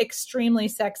 It's extremely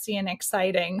sexy and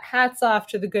exciting. Hats off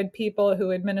to the good people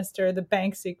who administer the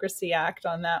Bank Secrecy Act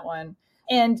on that one.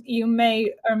 And you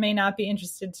may or may not be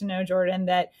interested to know, Jordan,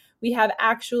 that we have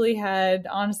actually had,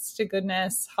 honest to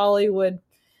goodness, Hollywood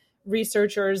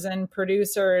researchers and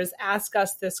producers ask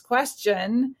us this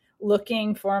question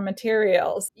looking for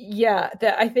materials. Yeah,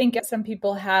 I think some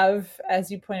people have, as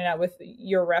you pointed out with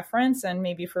your reference and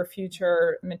maybe for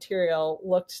future material,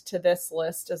 looked to this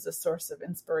list as a source of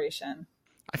inspiration.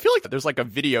 I feel like there's like a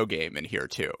video game in here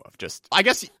too of just, I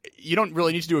guess you don't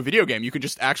really need to do a video game. You can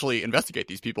just actually investigate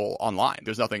these people online.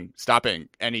 There's nothing stopping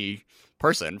any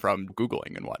person from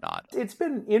Googling and whatnot. It's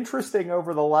been interesting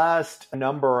over the last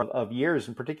number of years,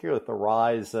 in particular with the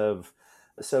rise of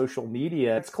social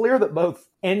media. It's clear that both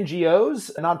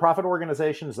NGOs, nonprofit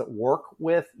organizations that work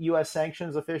with U.S.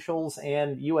 sanctions officials,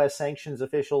 and U.S. sanctions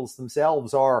officials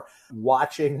themselves are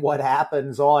watching what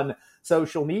happens on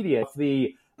social media. If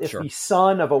the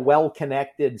son of a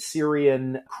well-connected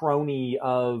Syrian crony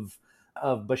of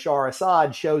Bashar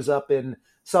Assad shows up in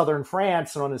southern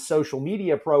France, and on his social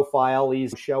media profile,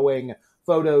 he's showing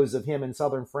photos of him in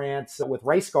southern France with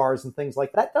race cars and things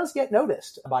like that, does get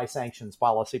noticed by sanctions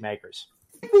policymakers.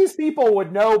 These people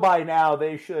would know by now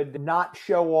they should not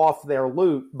show off their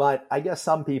loot, but I guess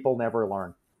some people never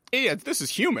learn. Yeah, this is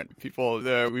human. People,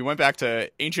 we went back to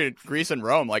ancient Greece and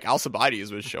Rome, like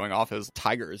Alcibiades was showing off his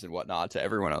tigers and whatnot to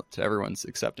everyone else, to everyone's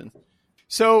acceptance.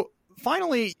 So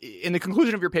finally, in the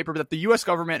conclusion of your paper, that the U.S.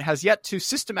 government has yet to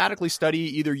systematically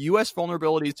study either U.S.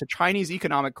 vulnerabilities to Chinese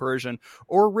economic coercion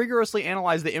or rigorously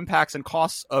analyze the impacts and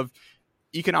costs of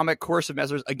economic coercive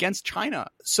measures against China.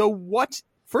 So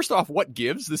first off, what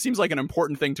gives? This seems like an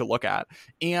important thing to look at.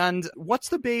 And what's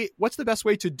the best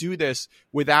way to do this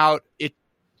without it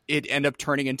end up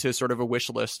turning into sort of a wish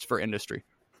list for industry?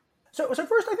 So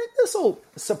first, I think this will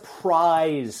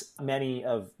surprise many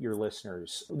of your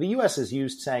listeners. The U.S. has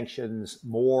used sanctions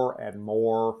more and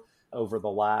more over the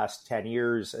last 10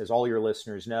 years, as all your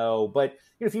listeners know. But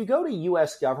if you go to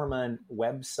U.S. government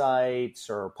websites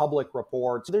or public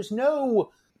reports, there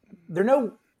are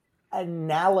no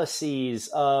analyses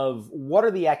of what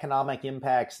are the economic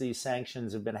impacts these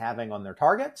sanctions have been having on their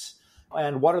targets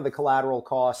and what are the collateral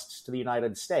costs to the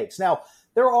United States. Now,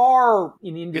 there are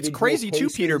in individual It's crazy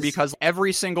cases, too, Peter, because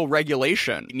every single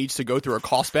regulation needs to go through a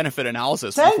cost-benefit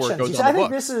analysis sanctions, before it goes on the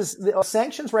books. This is the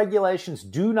sanctions regulations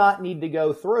do not need to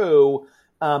go through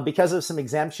because of some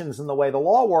exemptions in the way the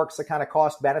law works, the kind of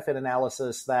cost-benefit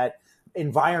analysis that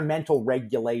environmental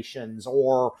regulations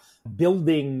or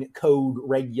building code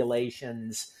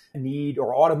regulations need,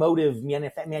 or automotive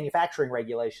manufacturing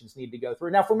regulations need to go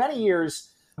through. Now, for many years,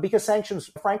 because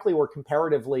sanctions, frankly, were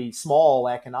comparatively small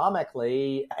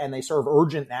economically, and they serve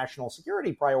urgent national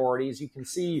security priorities, you can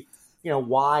see,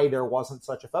 why there wasn't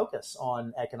such a focus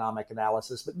on economic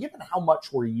analysis. But given how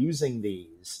much we're using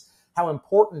these, how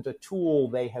important a tool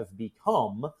they have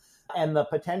become, and the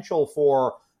potential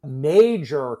for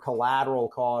major collateral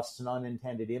costs and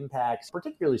unintended impacts,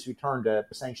 particularly as we turn to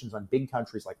sanctions on big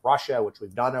countries like Russia, which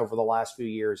we've done over the last few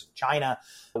years, China,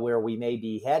 where we may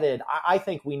be headed, I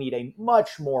think we need a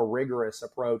much more rigorous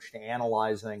approach to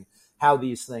analyzing how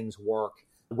these things work,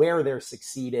 where they're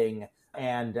succeeding,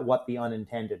 and what the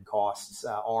unintended costs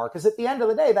are. Because at the end of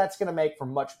the day, that's going to make for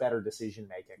much better decision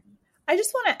making. I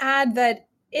just want to add that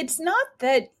it's not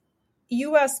that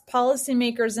U.S.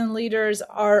 policymakers and leaders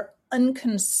are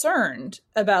unconcerned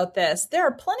about this. There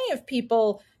are plenty of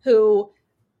people who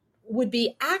would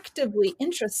be actively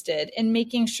interested in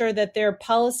making sure that their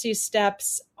policy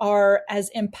steps are as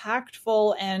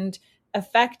impactful and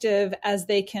effective as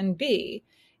they can be.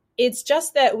 It's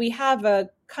just that we have a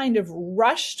kind of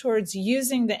rush towards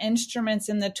using the instruments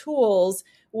and the tools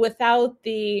without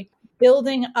the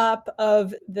building up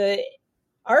of the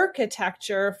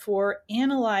architecture for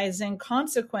analyzing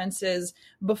consequences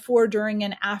before, during,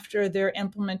 and after their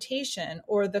implementation,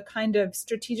 or the kind of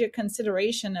strategic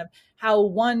consideration of how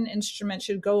one instrument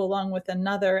should go along with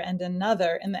another and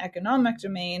another in the economic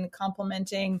domain,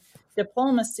 complementing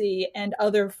diplomacy and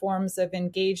other forms of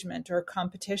engagement or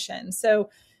competition.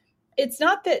 So it's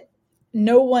not that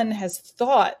no one has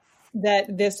thought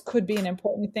that this could be an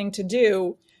important thing to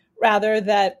do, rather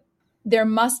that there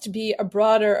must be a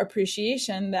broader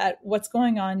appreciation that what's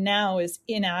going on now is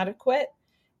inadequate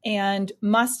and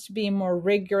must be more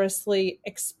rigorously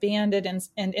expanded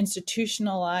and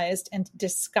institutionalized and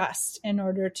discussed in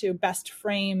order to best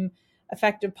frame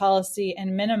effective policy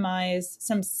and minimize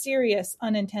some serious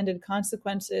unintended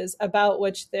consequences about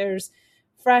which there's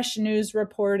fresh news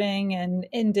reporting and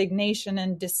indignation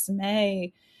and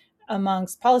dismay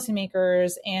amongst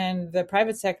policymakers and the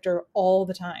private sector all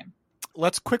the time.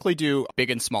 Let's quickly do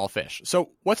big and small fish.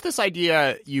 So what's this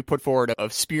idea you put forward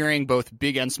of spearing both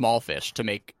big and small fish to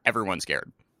make everyone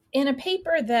scared? In a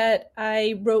paper that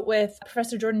I wrote with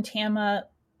Professor Jordan Tama,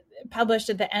 published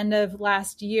at the end of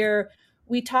last year,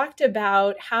 we talked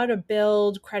about how to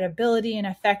build credibility and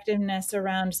effectiveness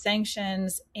around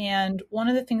sanctions. And one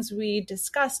of the things we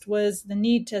discussed was the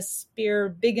need to spear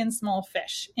big and small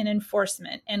fish in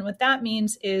enforcement. And what that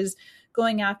means is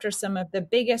going after some of the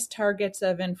biggest targets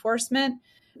of enforcement,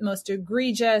 most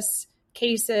egregious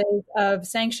cases of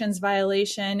sanctions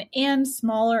violation, and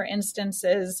smaller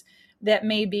instances that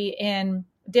may be in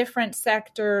different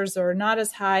sectors or not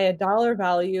as high a dollar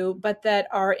value, but that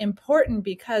are important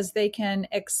because they can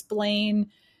explain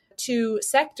to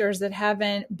sectors that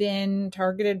haven't been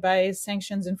targeted by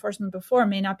sanctions enforcement before,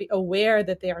 may not be aware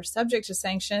that they are subject to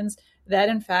sanctions, that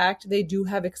in fact they do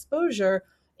have exposure,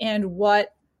 and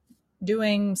what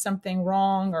doing something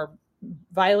wrong or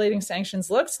violating sanctions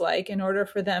looks like in order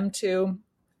for them to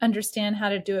understand how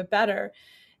to do it better.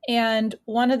 And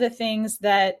one of the things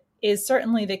that is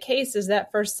certainly the case is that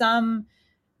for some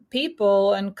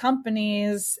people and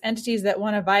companies, entities that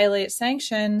want to violate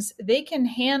sanctions, they can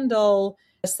handle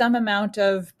some amount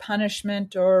of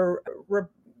punishment or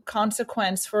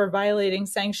consequence for violating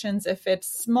sanctions if it's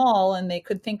small, and they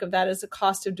could think of that as a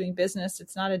cost of doing business.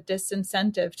 It's not a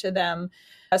disincentive to them.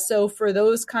 So for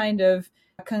those kind of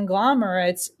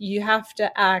conglomerates, you have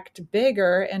to act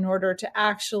bigger in order to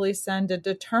actually send a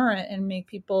deterrent and make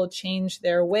people change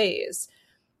their ways.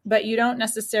 But you don't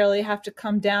necessarily have to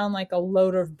come down like a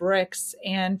load of bricks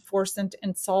and force into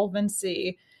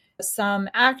insolvency some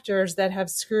actors that have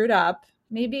screwed up,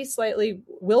 maybe slightly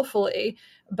willfully,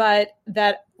 but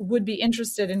that would be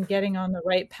interested in getting on the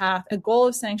right path. The goal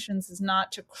of sanctions is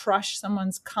not to crush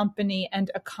someone's company and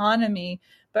economy,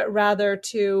 but rather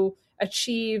to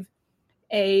achieve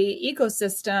a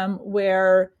ecosystem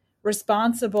where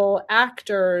responsible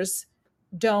actors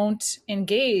don't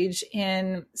engage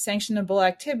in sanctionable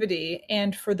activity.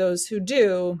 And for those who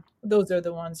do, those are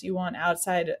the ones you want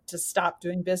outside to stop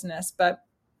doing business. But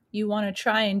you want to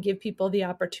try and give people the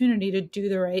opportunity to do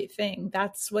the right thing.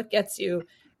 That's what gets you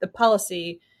the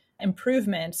policy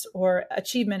improvements or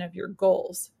achievement of your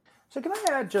goals. So can I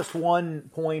add just one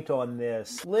point on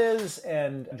this? Liz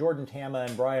and Jordan Tama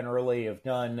and Brian Early have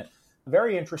done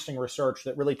very interesting research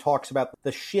that really talks about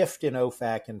the shift in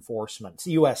OFAC enforcement,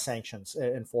 U.S. sanctions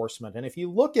enforcement. And if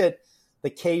you look at the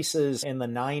cases in the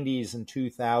 90s and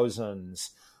 2000s,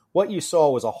 what you saw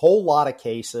was a whole lot of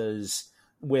cases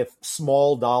with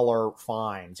small dollar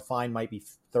fines. A fine might be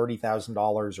 $30,000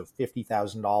 or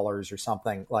 $50,000 or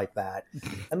something like that.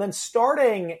 And then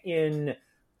starting in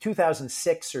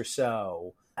 2006 or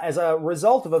so, as a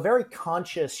result of a very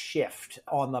conscious shift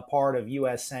on the part of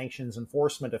U.S. sanctions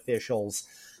enforcement officials,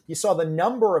 you saw the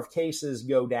number of cases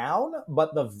go down,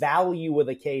 but the value of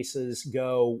the cases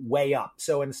go way up.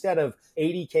 So instead of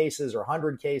 80 cases or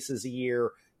 100 cases a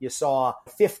year, you saw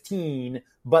 15,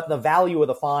 but the value of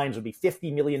the fines would be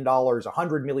 $50 million,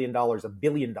 $100 million, $1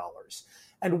 billion.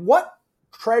 And what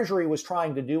Treasury was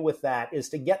trying to do with that is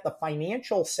to get the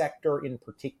financial sector in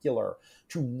particular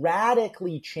to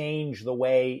radically change the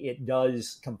way it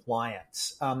does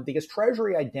compliance. Because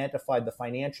Treasury identified the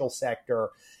financial sector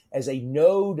as a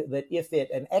node that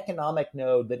an economic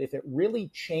node that if it really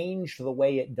changed the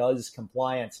way it does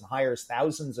compliance and hires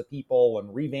thousands of people and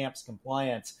revamps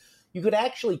compliance, you could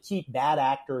actually keep bad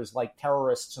actors like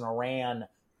terrorists in Iran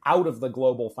out of the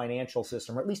global financial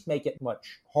system, or at least make it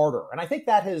much harder. And I think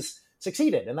that has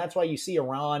succeeded. And that's why you see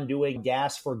Iran doing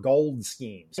gas for gold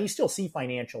schemes. You still see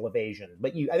financial evasion,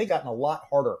 but I think gotten a lot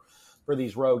harder for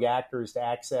these rogue actors to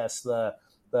access the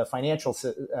financial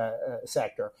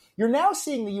sector. You're now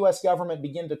seeing the U.S. government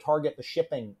begin to target the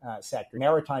shipping sector,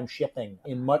 maritime shipping,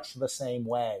 in much the same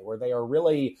way, where they are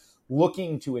really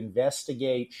looking to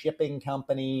investigate shipping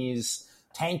companies,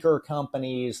 tanker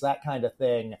companies, that kind of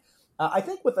thing. I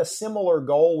think with a similar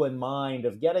goal in mind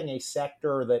of getting a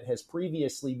sector that has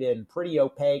previously been pretty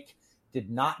opaque,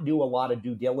 did not do a lot of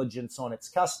due diligence on its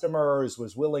customers,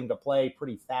 was willing to play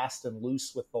pretty fast and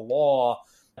loose with the law,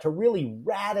 to really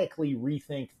radically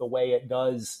rethink the way it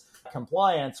does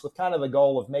compliance, with kind of the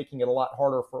goal of making it a lot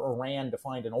harder for Iran to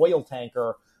find an oil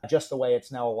tanker, just the way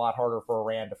it's now a lot harder for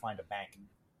Iran to find a bank.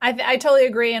 I totally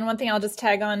agree. And one thing I'll just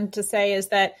tag on to say is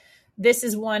that this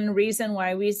is one reason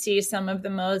why we see some of the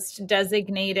most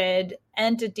designated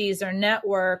entities or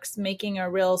networks making a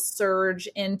real surge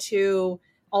into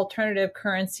alternative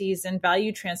currencies and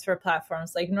value transfer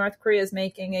platforms. Like North Korea is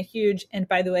making a huge, and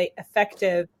by the way,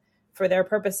 effective for their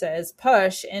purposes,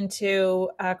 push into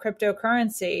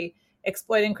cryptocurrency,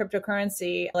 exploiting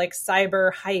cryptocurrency, like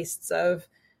cyber heists of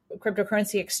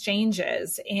cryptocurrency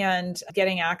exchanges, and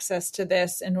getting access to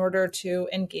this in order to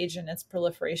engage in its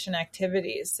proliferation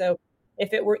activities. So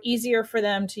if it were easier for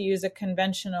them to use a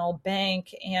conventional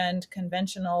bank and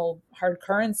conventional hard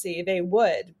currency, they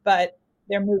would, but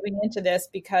they're moving into this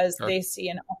because they see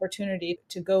an opportunity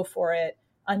to go for it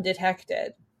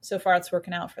undetected. So far, it's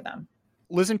working out for them.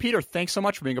 Liz and Peter, thanks so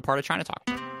much for being a part of China Talk.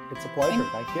 It's a pleasure.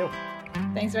 Thank you.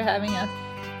 Thanks for having us.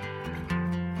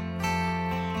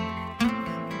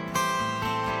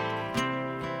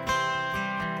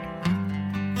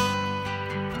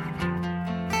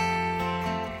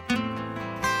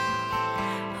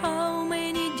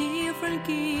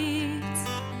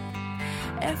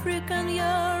 African,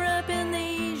 European,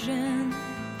 Asian,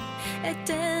 a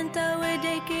 10th-hour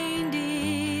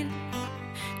decade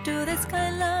to the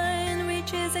skyline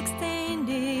which is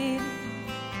extended.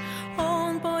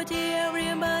 On body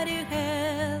everybody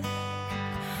has,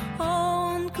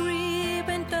 on crib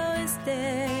and toy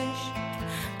stash,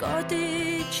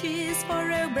 cottage cheese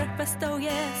for a breakfast, oh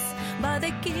yes, but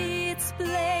the kids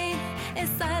play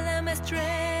asylum as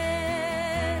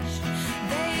trash.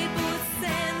 They put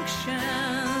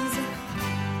sanctions,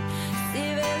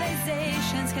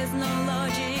 civilizations has no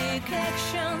logic,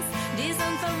 actions,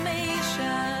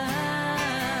 disinformation.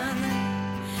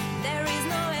 There is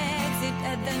no exit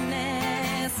at the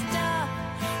next stop.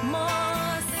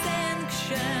 More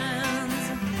sanctions,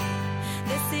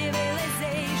 the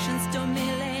civilizations to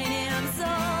millenniums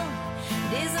old.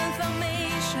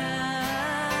 Disinformation.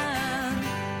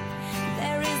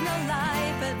 There is no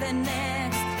life at the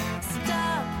next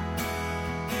stop.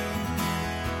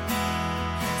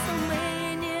 So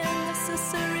many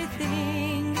unnecessary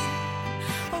things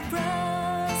of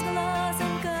brass, glass,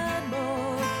 and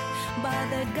cardboard, but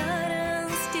the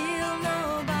gardens still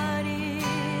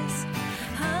nobody's.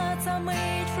 Hearts are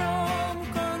made from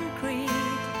concrete.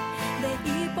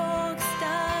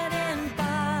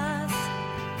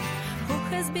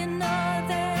 always be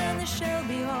northern, shall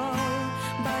be all.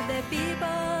 But the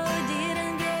people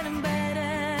didn't get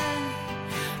better.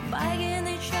 Bugging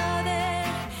each other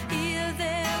is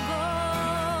their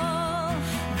goal.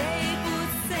 They put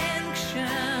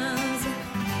sanctions.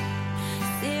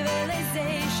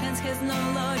 Civilizations has no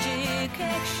logic,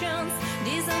 actions,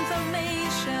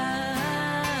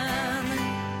 disinformation.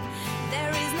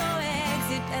 There is no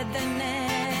exit at the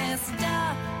next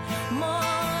stop.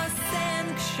 More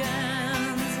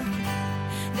sanctions.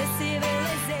 The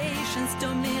civilizations to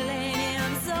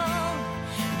millenniums old.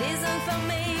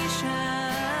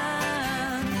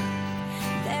 Disinformation.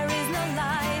 There is no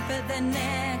life at the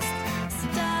next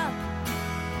stop.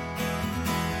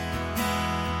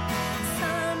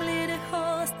 Some little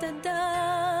host a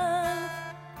dove,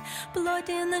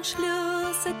 plotting and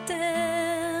schluss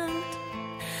attempt.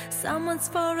 Someone's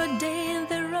for a day in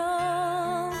the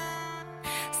wrong,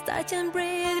 starting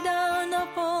breakdown of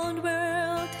old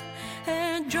world,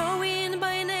 and drawing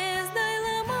by next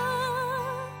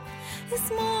dilemma.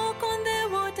 Smoke on the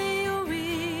water you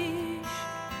wish.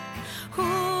 Who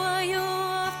are you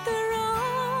after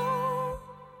all?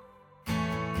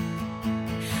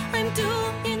 I'm too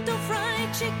into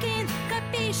fried chicken,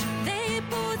 capiche? They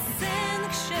put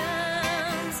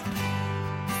sanctions.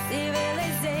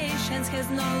 Civilizations has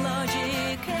no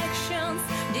logic, actions,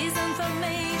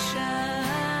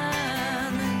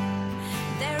 disinformation.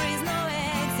 There is no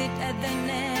exit at the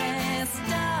next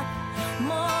stop.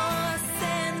 More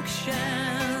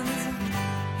sanctions.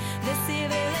 The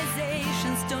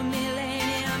civilizations to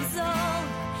millenniums old.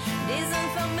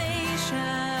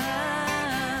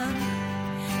 Disinformation.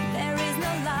 There is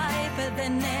no life at the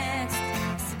next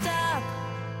stop.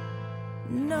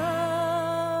 No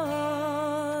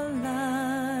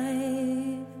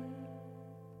life.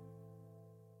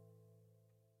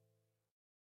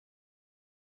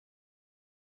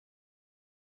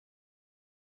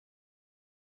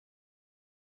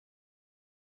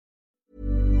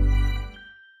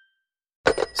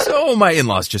 So my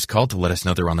in-laws just called to let us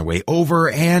know they're on their way over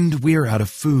and we're out of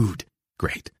food.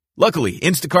 Great. Luckily,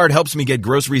 Instacart helps me get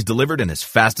groceries delivered in as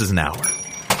fast as an hour.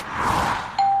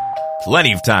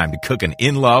 Plenty of time to cook an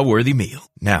in-law worthy meal.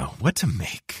 Now, what to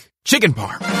make? Chicken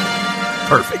parm.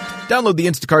 Perfect. Download the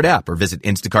Instacart app or visit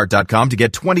instacart.com to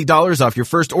get $20 off your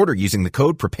first order using the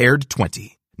code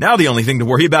PREPARED20. Now the only thing to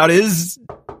worry about is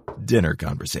dinner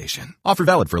conversation. Offer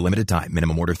valid for a limited time.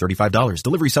 Minimum order $35.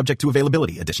 Delivery subject to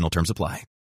availability. Additional terms apply.